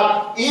kingdom of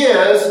God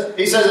is,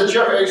 he says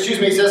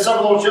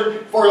some little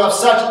children, for of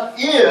such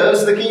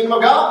is the kingdom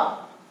of God.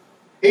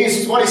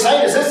 What he's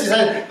saying is this. He's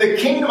saying the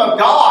kingdom of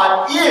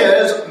God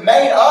is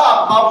made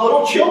up of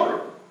little children.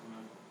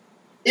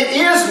 It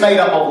is made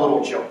up of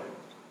little children.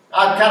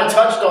 I kind of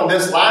touched on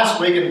this last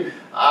week, and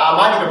I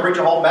might even preach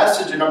a whole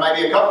message, and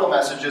maybe a couple of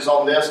messages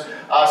on this,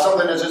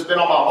 something that's just been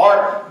on my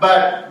heart.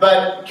 But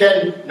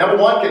number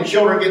one, can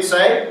children get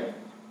saved?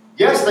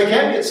 Yes, they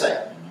can get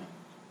saved.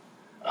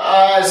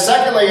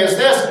 Secondly, is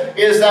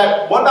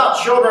that what about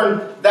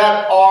children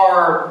that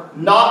are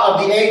not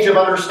of the age of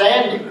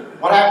understanding?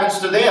 What happens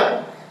to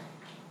them?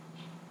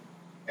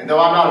 And though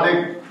I'm not a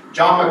big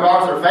John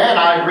MacArthur fan,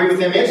 I agree with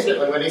him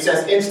instantly when he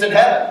says instant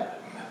heaven.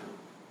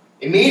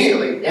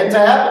 Immediately into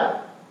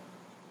heaven.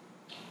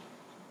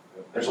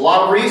 There's a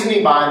lot of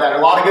reasoning behind that, a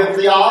lot of good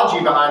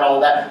theology behind all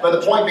that. But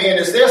the point being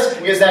is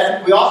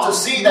that we ought to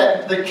see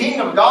that the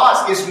kingdom of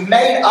God is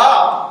made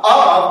up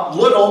of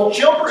little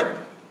children.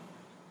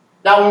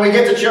 Now, when we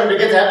get to children,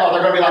 they're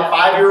going to be like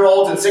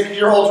 5-year-olds and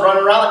 6-year-olds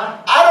running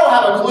around. I don't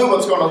have a clue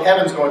what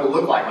heaven's going to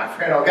look like, my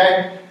friend,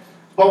 okay?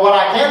 But what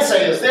I can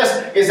say is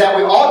that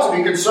we ought to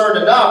be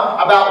concerned enough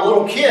about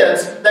little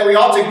kids that we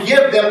ought to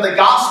give them the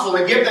gospel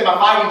and give them a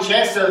fighting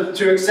chance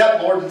to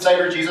accept Lord and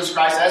Savior Jesus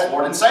Christ as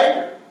Lord and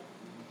Savior.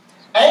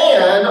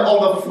 And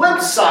on the flip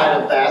side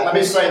of that, let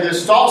me say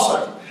this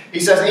also. He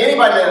says,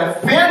 anybody that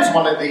offends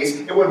one of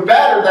these, it would be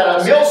better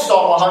that a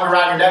millstone will hung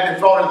around your neck and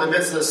thrown into the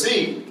midst of the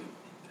sea.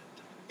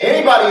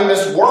 Anybody in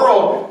this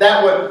world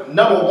that would,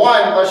 number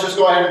one, let's just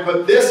go ahead and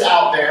put this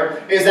out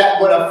there, is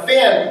that would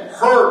offend,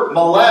 hurt,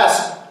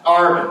 molest,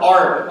 or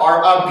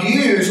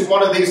abuse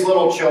one of these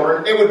little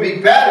children, it would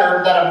be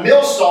better that a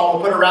millstone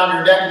will put around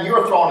your neck and you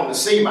are thrown in the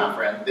sea, my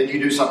friend, than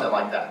you do something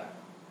like that.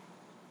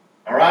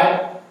 All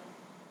right?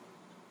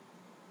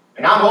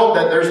 And I hope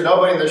that there's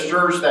nobody in this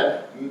church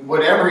that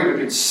would ever even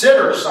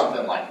consider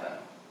something like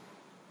that.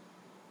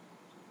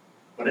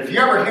 But if you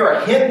ever hear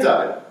a hint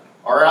of it,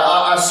 or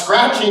a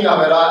scratching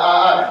of it,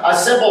 a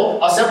simple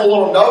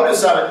little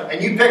notice of it,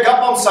 and you pick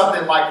up on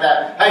something like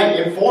that,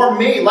 hey, inform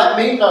me, let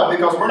me know,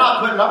 because we're not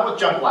putting up with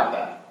junk like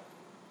that.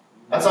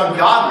 That's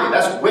ungodly,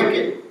 that's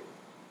wicked.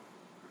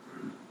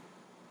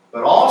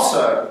 But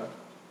also,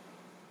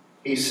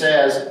 he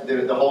says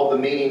the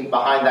meaning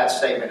behind that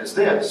statement is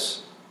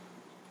this.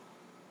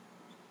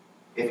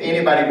 If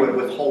anybody would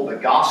withhold the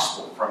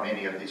gospel from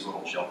any of these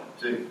little children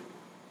too,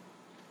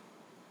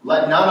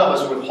 let none of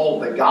us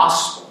withhold the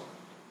gospel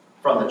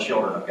from the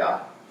children of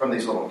God, from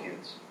these little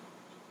kids.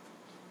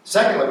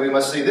 Secondly, we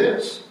must see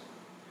this.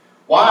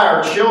 Why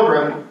are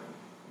children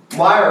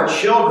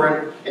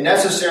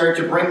necessary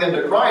to bring them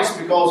to Christ?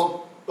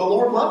 Because the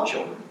Lord loved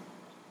children.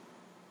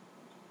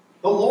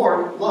 The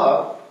Lord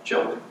loved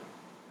children.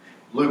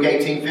 Luke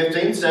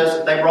 18:15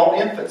 says they brought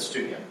infants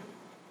to him.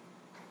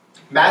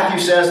 Matthew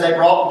says they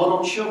brought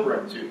little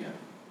children to him.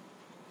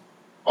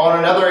 On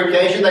another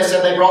occasion, they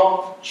said they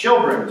brought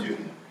children to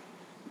him.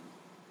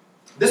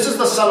 This is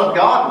the Son of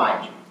God,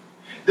 mind you.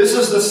 This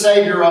is the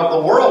Savior of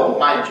the world,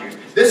 mind you.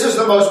 This is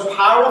the most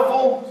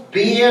powerful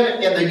being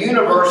in the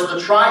universe, the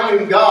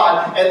triune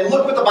God. And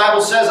look what the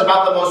Bible says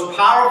about the most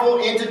powerful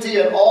entity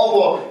in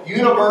all the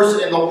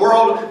universe, in the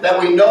world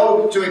that we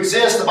know to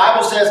exist. The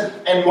Bible says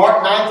in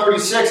Mark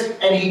 9:36,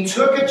 and he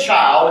took a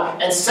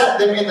child and set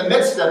them in the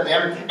midst of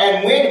them.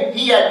 And when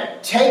he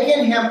had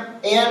taken him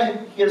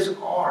in his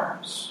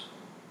arms.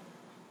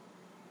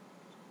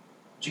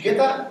 Did you get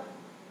that?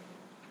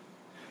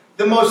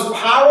 The most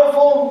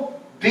powerful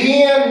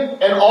being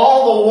in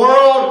all the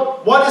world,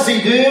 what does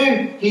he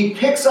do? He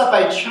picks up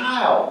a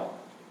child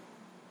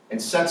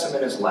and sets him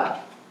in his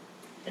lap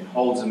and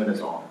holds him in his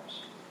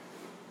arms.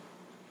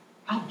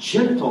 How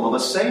gentle of a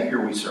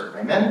Savior we serve,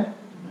 amen?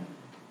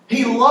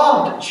 He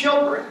loved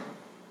children.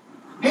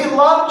 He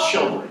loved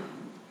children.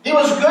 He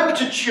was good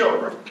to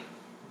children.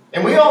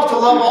 And we ought to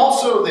love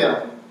also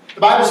them. The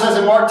Bible says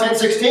in Mark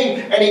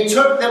 10:16, and he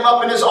took them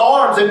up in his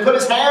arms and put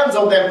his hands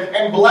on them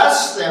and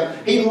blessed them.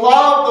 He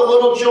loved the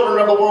little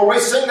children of the world. We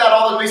sing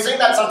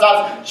that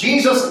sometimes.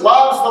 Jesus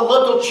loves the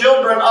little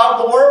children of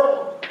the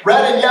world.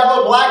 Red and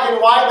yellow, black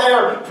and white, they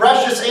are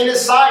precious in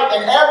his sight,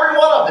 and every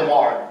one of them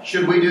are.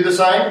 Should we do the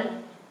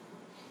same?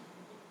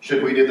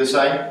 Should we do the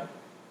same?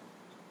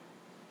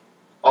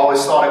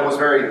 Always thought it was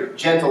very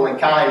gentle and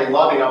kind and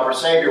loving of our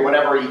Savior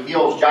whenever he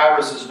heals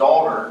Jairus'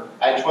 daughter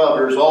at 12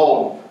 years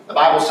old. The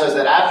Bible says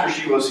that after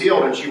she was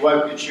healed and or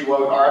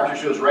after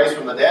she was raised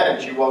from the dead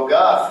and she woke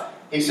up,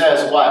 he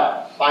says,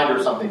 what? Find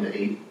her something to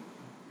eat.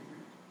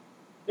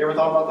 You ever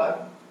thought about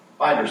that?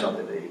 Find her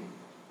something to eat.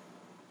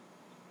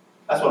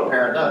 That's what a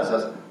parent does,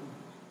 doesn't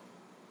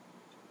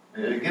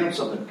it? Get them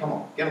something. Come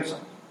on, get them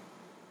something.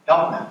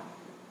 Help them out.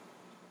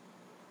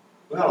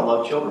 We ought to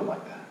love children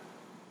like that.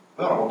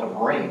 We ought to want to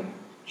bring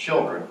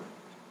children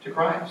to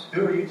Christ?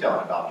 Who are you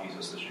telling about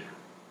Jesus this year?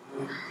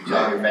 Are you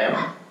telling your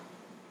family?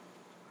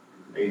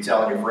 Are you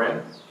telling your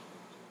friends?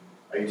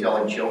 Are you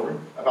telling children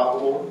about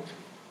the Lord?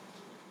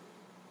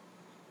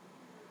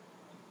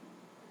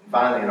 And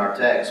finally, in our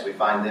text, we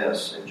find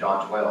this in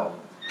John 12.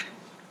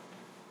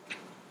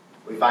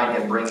 We find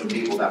him bringing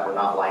people that were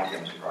not like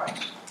him to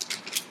Christ.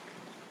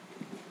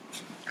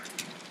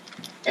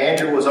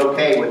 Andrew was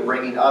okay with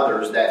bringing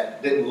others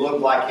that didn't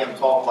look like him,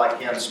 talk like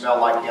him,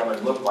 smell like him,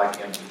 and look like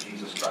him to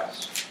Jesus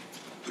Christ.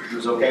 He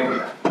was okay with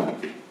that.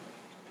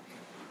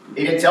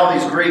 He didn't tell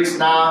these Greeks,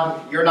 nah,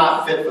 you're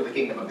not fit for the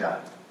kingdom of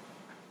God.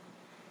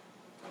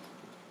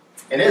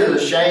 And it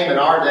is a shame in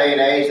our day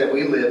and age that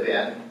we live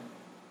in,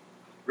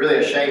 really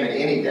a shame in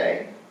any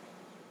day,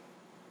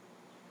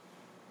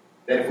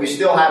 that if we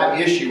still have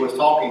an issue with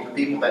talking to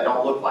people that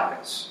don't look like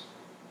us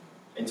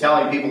and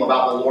telling people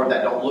about the Lord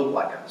that don't look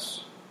like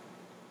us.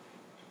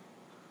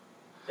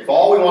 If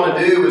all we want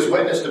to do is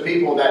witness to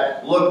people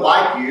that look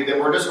like you, then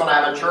we're just going to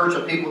have a church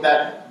of people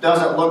that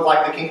doesn't look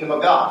like the kingdom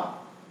of God.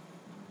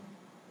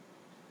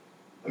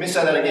 Let me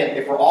say that again.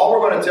 If all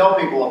we're going to tell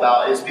people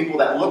about is people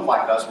that look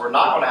like us, we're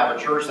not going to have a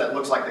church that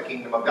looks like the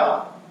kingdom of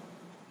God.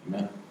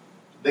 Amen.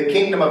 The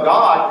kingdom of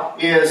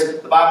God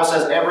is, the Bible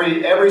says,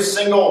 every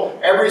single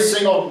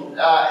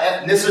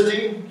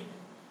ethnicity,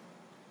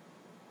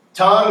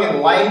 tongue,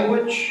 and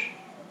language.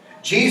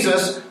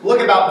 Jesus, look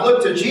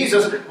to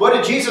Jesus. What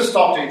did Jesus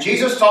talk to?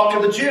 Jesus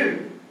talked to the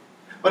Jew.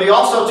 But he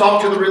also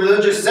talked to the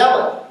religious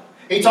zealot.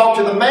 He talked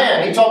to the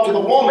man. He talked to the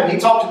woman. He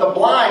talked to the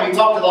blind. He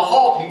talked to the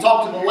halt. He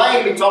talked to the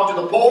lame. He talked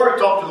to the poor. He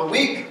talked to the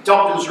weak. He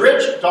talked to the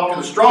rich. He talked to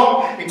the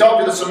strong. He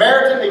talked to the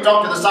Samaritan. He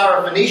talked to the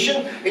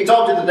Syrophoenician. He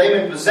talked to the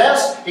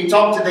demon-possessed. He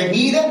talked to the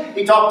heathen.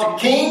 He talked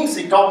to kings.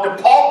 He talked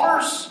to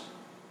paupers.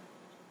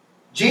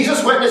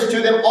 Jesus witnessed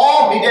to them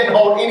all. He didn't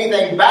hold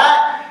anything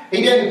back.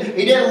 He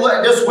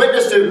didn't just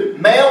witness to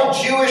male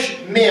Jewish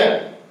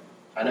men.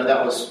 I know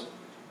that was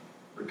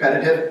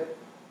repetitive.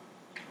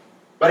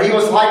 But he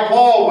was like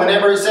Paul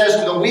whenever he says,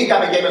 to the weak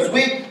I became as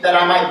weak, that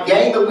I might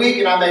gain the weak,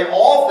 and I made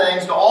all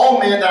things to all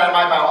men, that I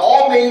might by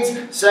all means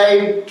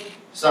save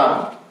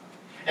some.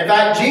 In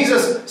fact,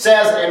 Jesus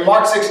says in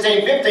Mark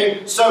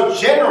 16:15, so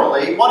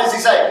generally, what does he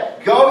say?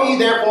 Go ye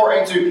therefore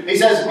into, he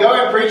says, go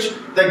and preach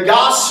the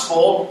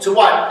gospel to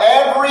what?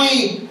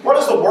 What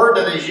is the word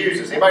that he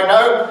uses? Anybody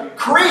know?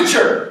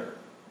 Creature.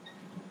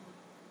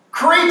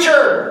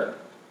 Creature.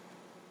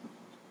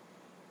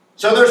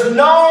 So there is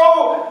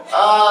no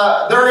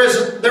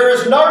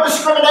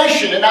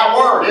discrimination in that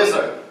word, is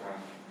there?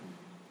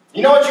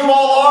 You know what you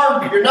all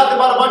are? You're nothing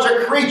but a bunch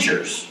of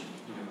creatures.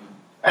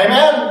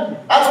 Amen?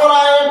 That's what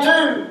I am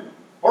too.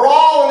 We're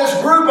all in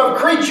this group of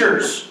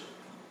creatures.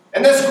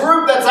 And this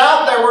group that's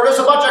out there, we're just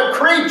a bunch of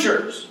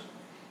creatures.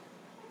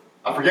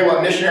 I forget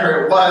what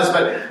missionary it was,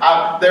 but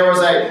there was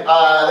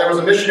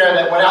a missionary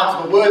that went out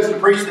to the woods to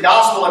preach the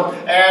gospel,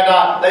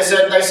 and they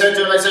said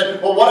to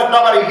him, well, what if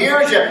nobody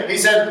hears you? He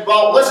said,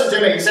 well, listen to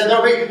me. He said,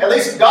 there'll be at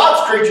least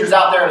God's creatures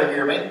out there to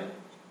hear me.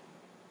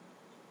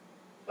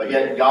 But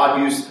yet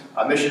God used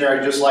a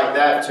missionary just like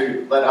that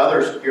to let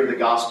others hear the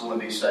gospel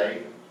and be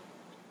saved.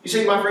 You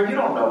see, my friend, you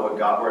don't know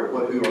who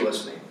are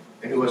listening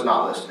and who is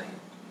not listening.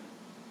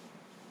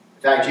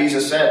 In fact,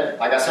 Jesus said,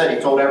 like I said,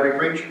 he told every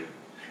creature.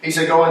 He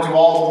said, go into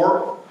all the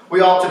world. We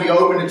ought to be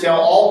open to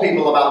tell all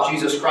people about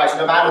Jesus Christ,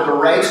 no matter their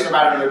race, no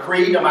matter their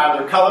creed, no matter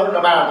their color,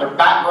 no matter their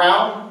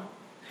background.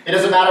 It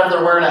doesn't matter if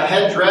they're wearing a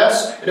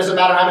headdress. It doesn't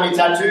matter how many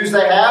tattoos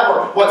they have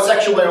or what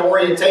sexual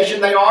orientation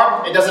they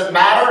are. It doesn't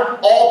matter.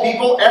 All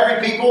people,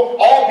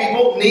 all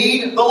people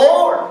need the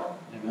Lord.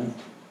 Amen.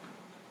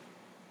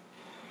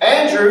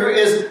 Andrew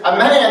is a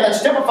man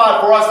that's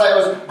typified for us that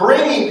was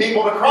bringing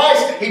people to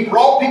Christ. He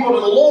brought people to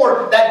the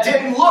Lord that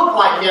didn't look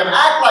like him,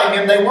 act like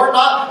him. They were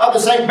not of the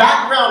same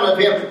background of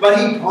him, but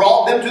he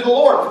brought them to the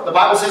Lord. The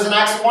Bible says in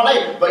Acts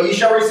 1:8, but ye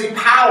shall receive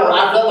power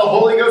after that the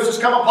Holy Ghost has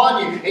come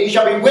upon you, and ye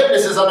shall be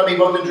witnesses unto me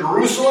both in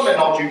Jerusalem and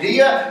all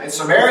Judea and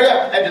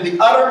Samaria and to the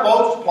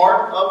uttermost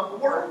part of the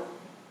world.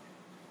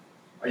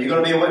 Are you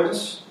going to be a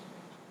witness?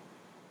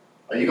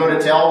 Are you going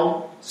to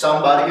tell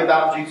somebody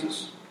about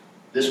Jesus?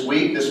 This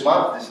week, this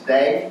month, this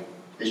day,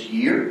 this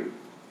year.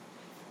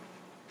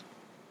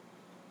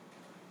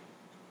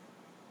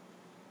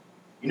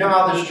 You know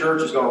how this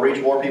church is going to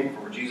reach more people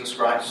for Jesus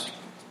Christ?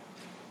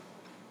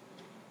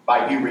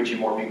 By you reaching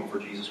more people for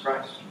Jesus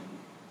Christ.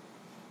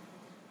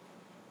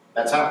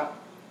 That's how.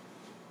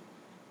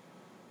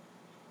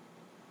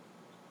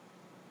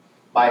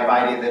 By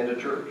inviting them to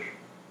church.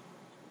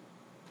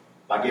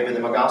 By giving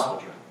them a gospel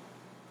tract.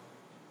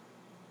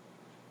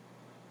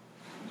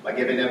 By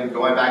giving them,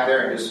 going back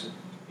there and just, you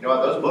know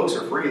what, those books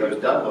are free,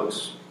 those Dunn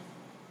books.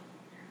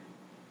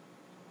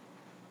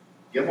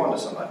 Give one to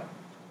somebody.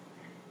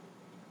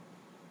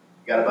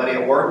 You got a buddy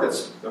at work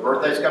that's their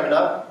birthday's coming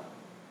up?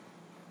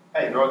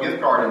 Hey, throw a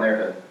gift card in there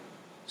to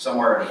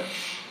somewhere and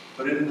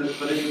put it in the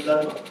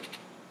Dunn book.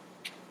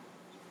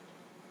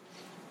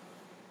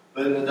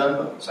 Put it in the Dunn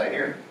book and say,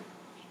 here,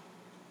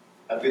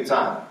 have a good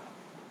time.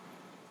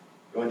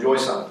 Go enjoy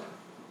something.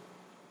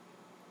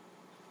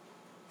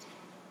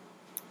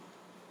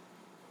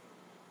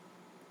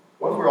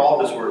 all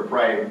of us were to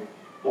pray,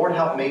 Lord,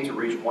 help me to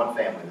reach one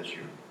family this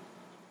year.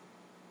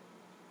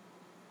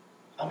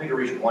 Help me to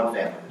reach one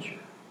family this year.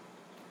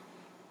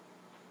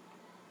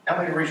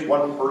 Help me to reach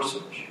one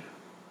person this year.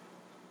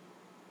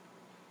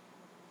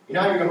 You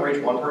know how you're going to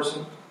reach one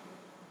person?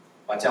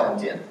 By telling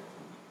 10.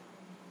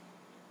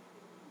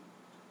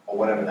 Or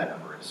whatever that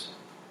number is.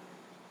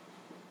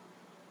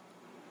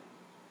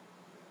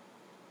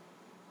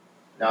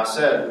 Now I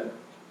said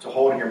to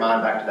hold in your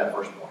mind back to that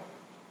first point.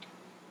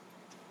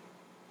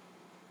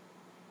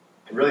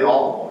 And really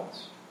all the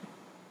points.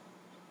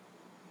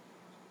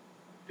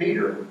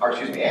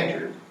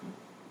 Andrew,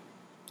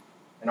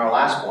 in our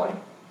last point,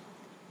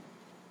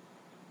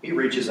 he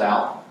reaches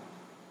out,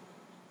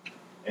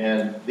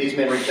 and these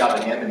men reach out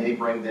to him, and he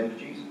brings them to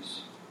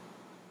Jesus.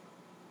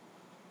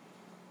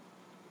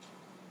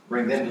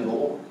 Bring them to the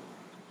Lord.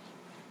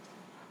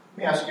 Let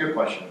me ask you a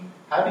question.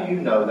 How do you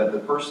know that the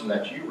person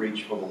that you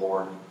reach for the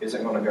Lord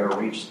isn't going to go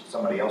reach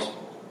somebody else for the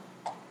Lord?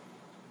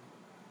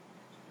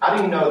 How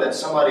do you know that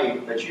somebody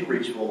that you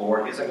reach for the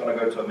Lord isn't going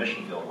to go to a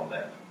mission field one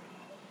day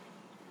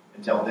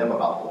and tell them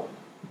about the Lord?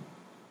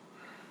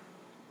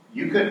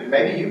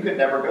 Maybe you could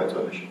never go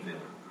to a mission field.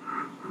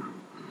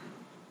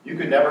 You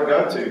could never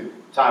go to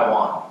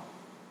Taiwan.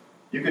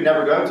 You could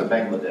never go to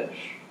Bangladesh.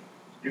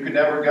 You could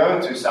never go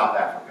to South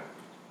Africa.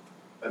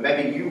 But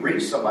maybe you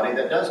reach somebody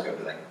that does go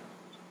to them.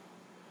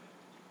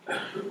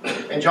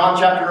 In John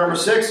chapter number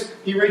 6,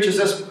 he reaches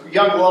this little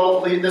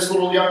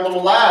young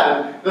little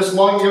lad, and this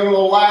young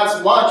little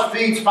lad's lunch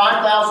feeds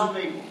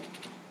 5,000 people.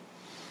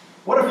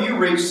 What if you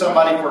reach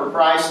somebody for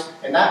Christ,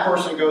 and that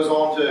person goes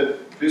on to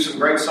do some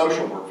great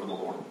social work for the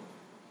Lord?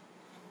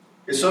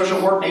 Is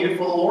social work needed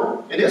for the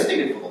Lord? It is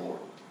needed for the Lord.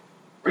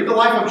 Read the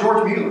life of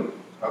George Mueller,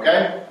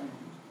 okay?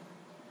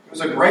 He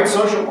was a great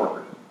social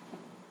worker.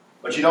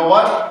 But you know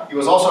what? He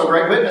was also a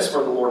great witness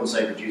for the Lord and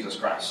Savior Jesus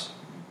Christ.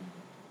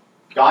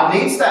 God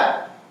needs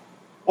that.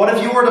 What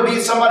if you were to be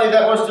somebody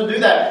that was to do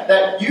that?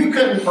 That you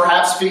couldn't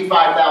perhaps feed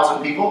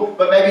 5,000 people,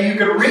 but maybe you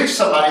could reach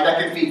somebody that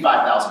could feed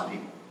 5,000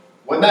 people.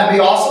 Wouldn't that be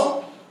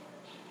awesome?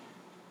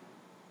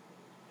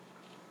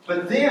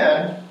 But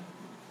then,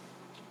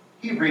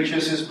 he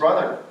reaches his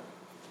brother.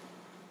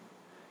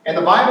 In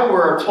the Bible,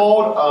 we're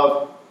told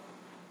of,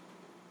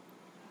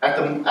 at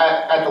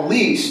the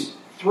least,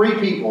 3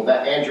 people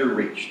that Andrew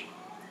reached.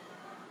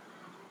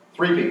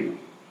 3 people.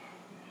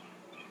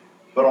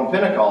 But on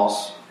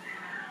Pentecost,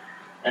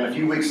 and a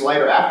few weeks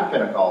later after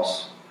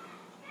Pentecost,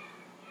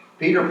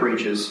 Peter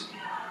preaches,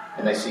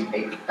 and they see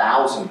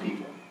 8,000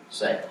 people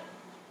saved.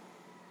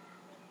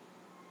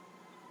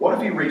 What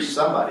if he reached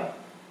somebody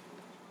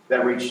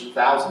that reached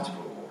thousands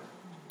for the Lord?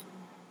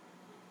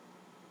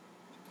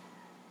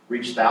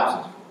 Reached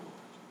thousands for the Lord.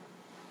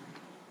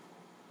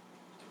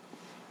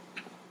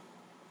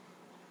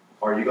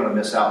 Or are you going to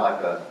miss out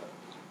like the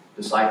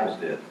disciples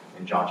did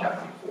in John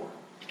chapter 4?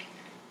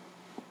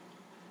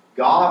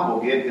 God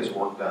will get his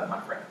work done, my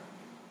friend.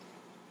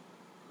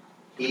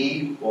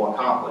 He will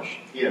accomplish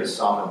his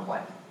sovereign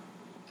plan.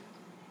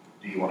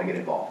 Do you want to get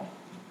involved?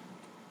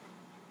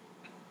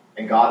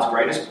 And God's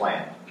greatest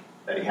plan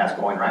that he has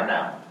going right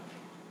now,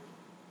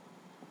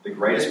 the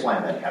greatest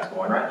plan that he has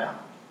going right now,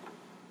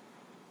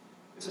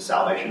 is the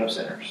salvation of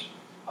sinners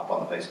up on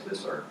the face of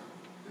this earth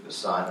through the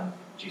Son,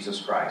 Jesus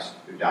Christ,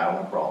 who died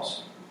on the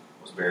cross,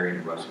 was buried,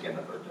 and rose again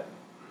the 3rd day.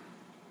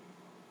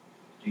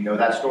 Do you know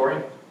that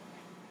story?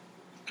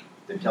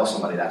 Then tell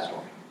somebody that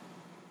story.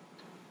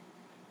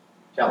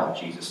 Tell them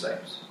Jesus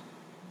saves.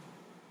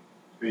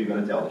 Who are you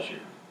going to tell this year?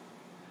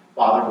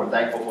 Father, we're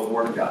thankful for the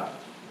Word of God.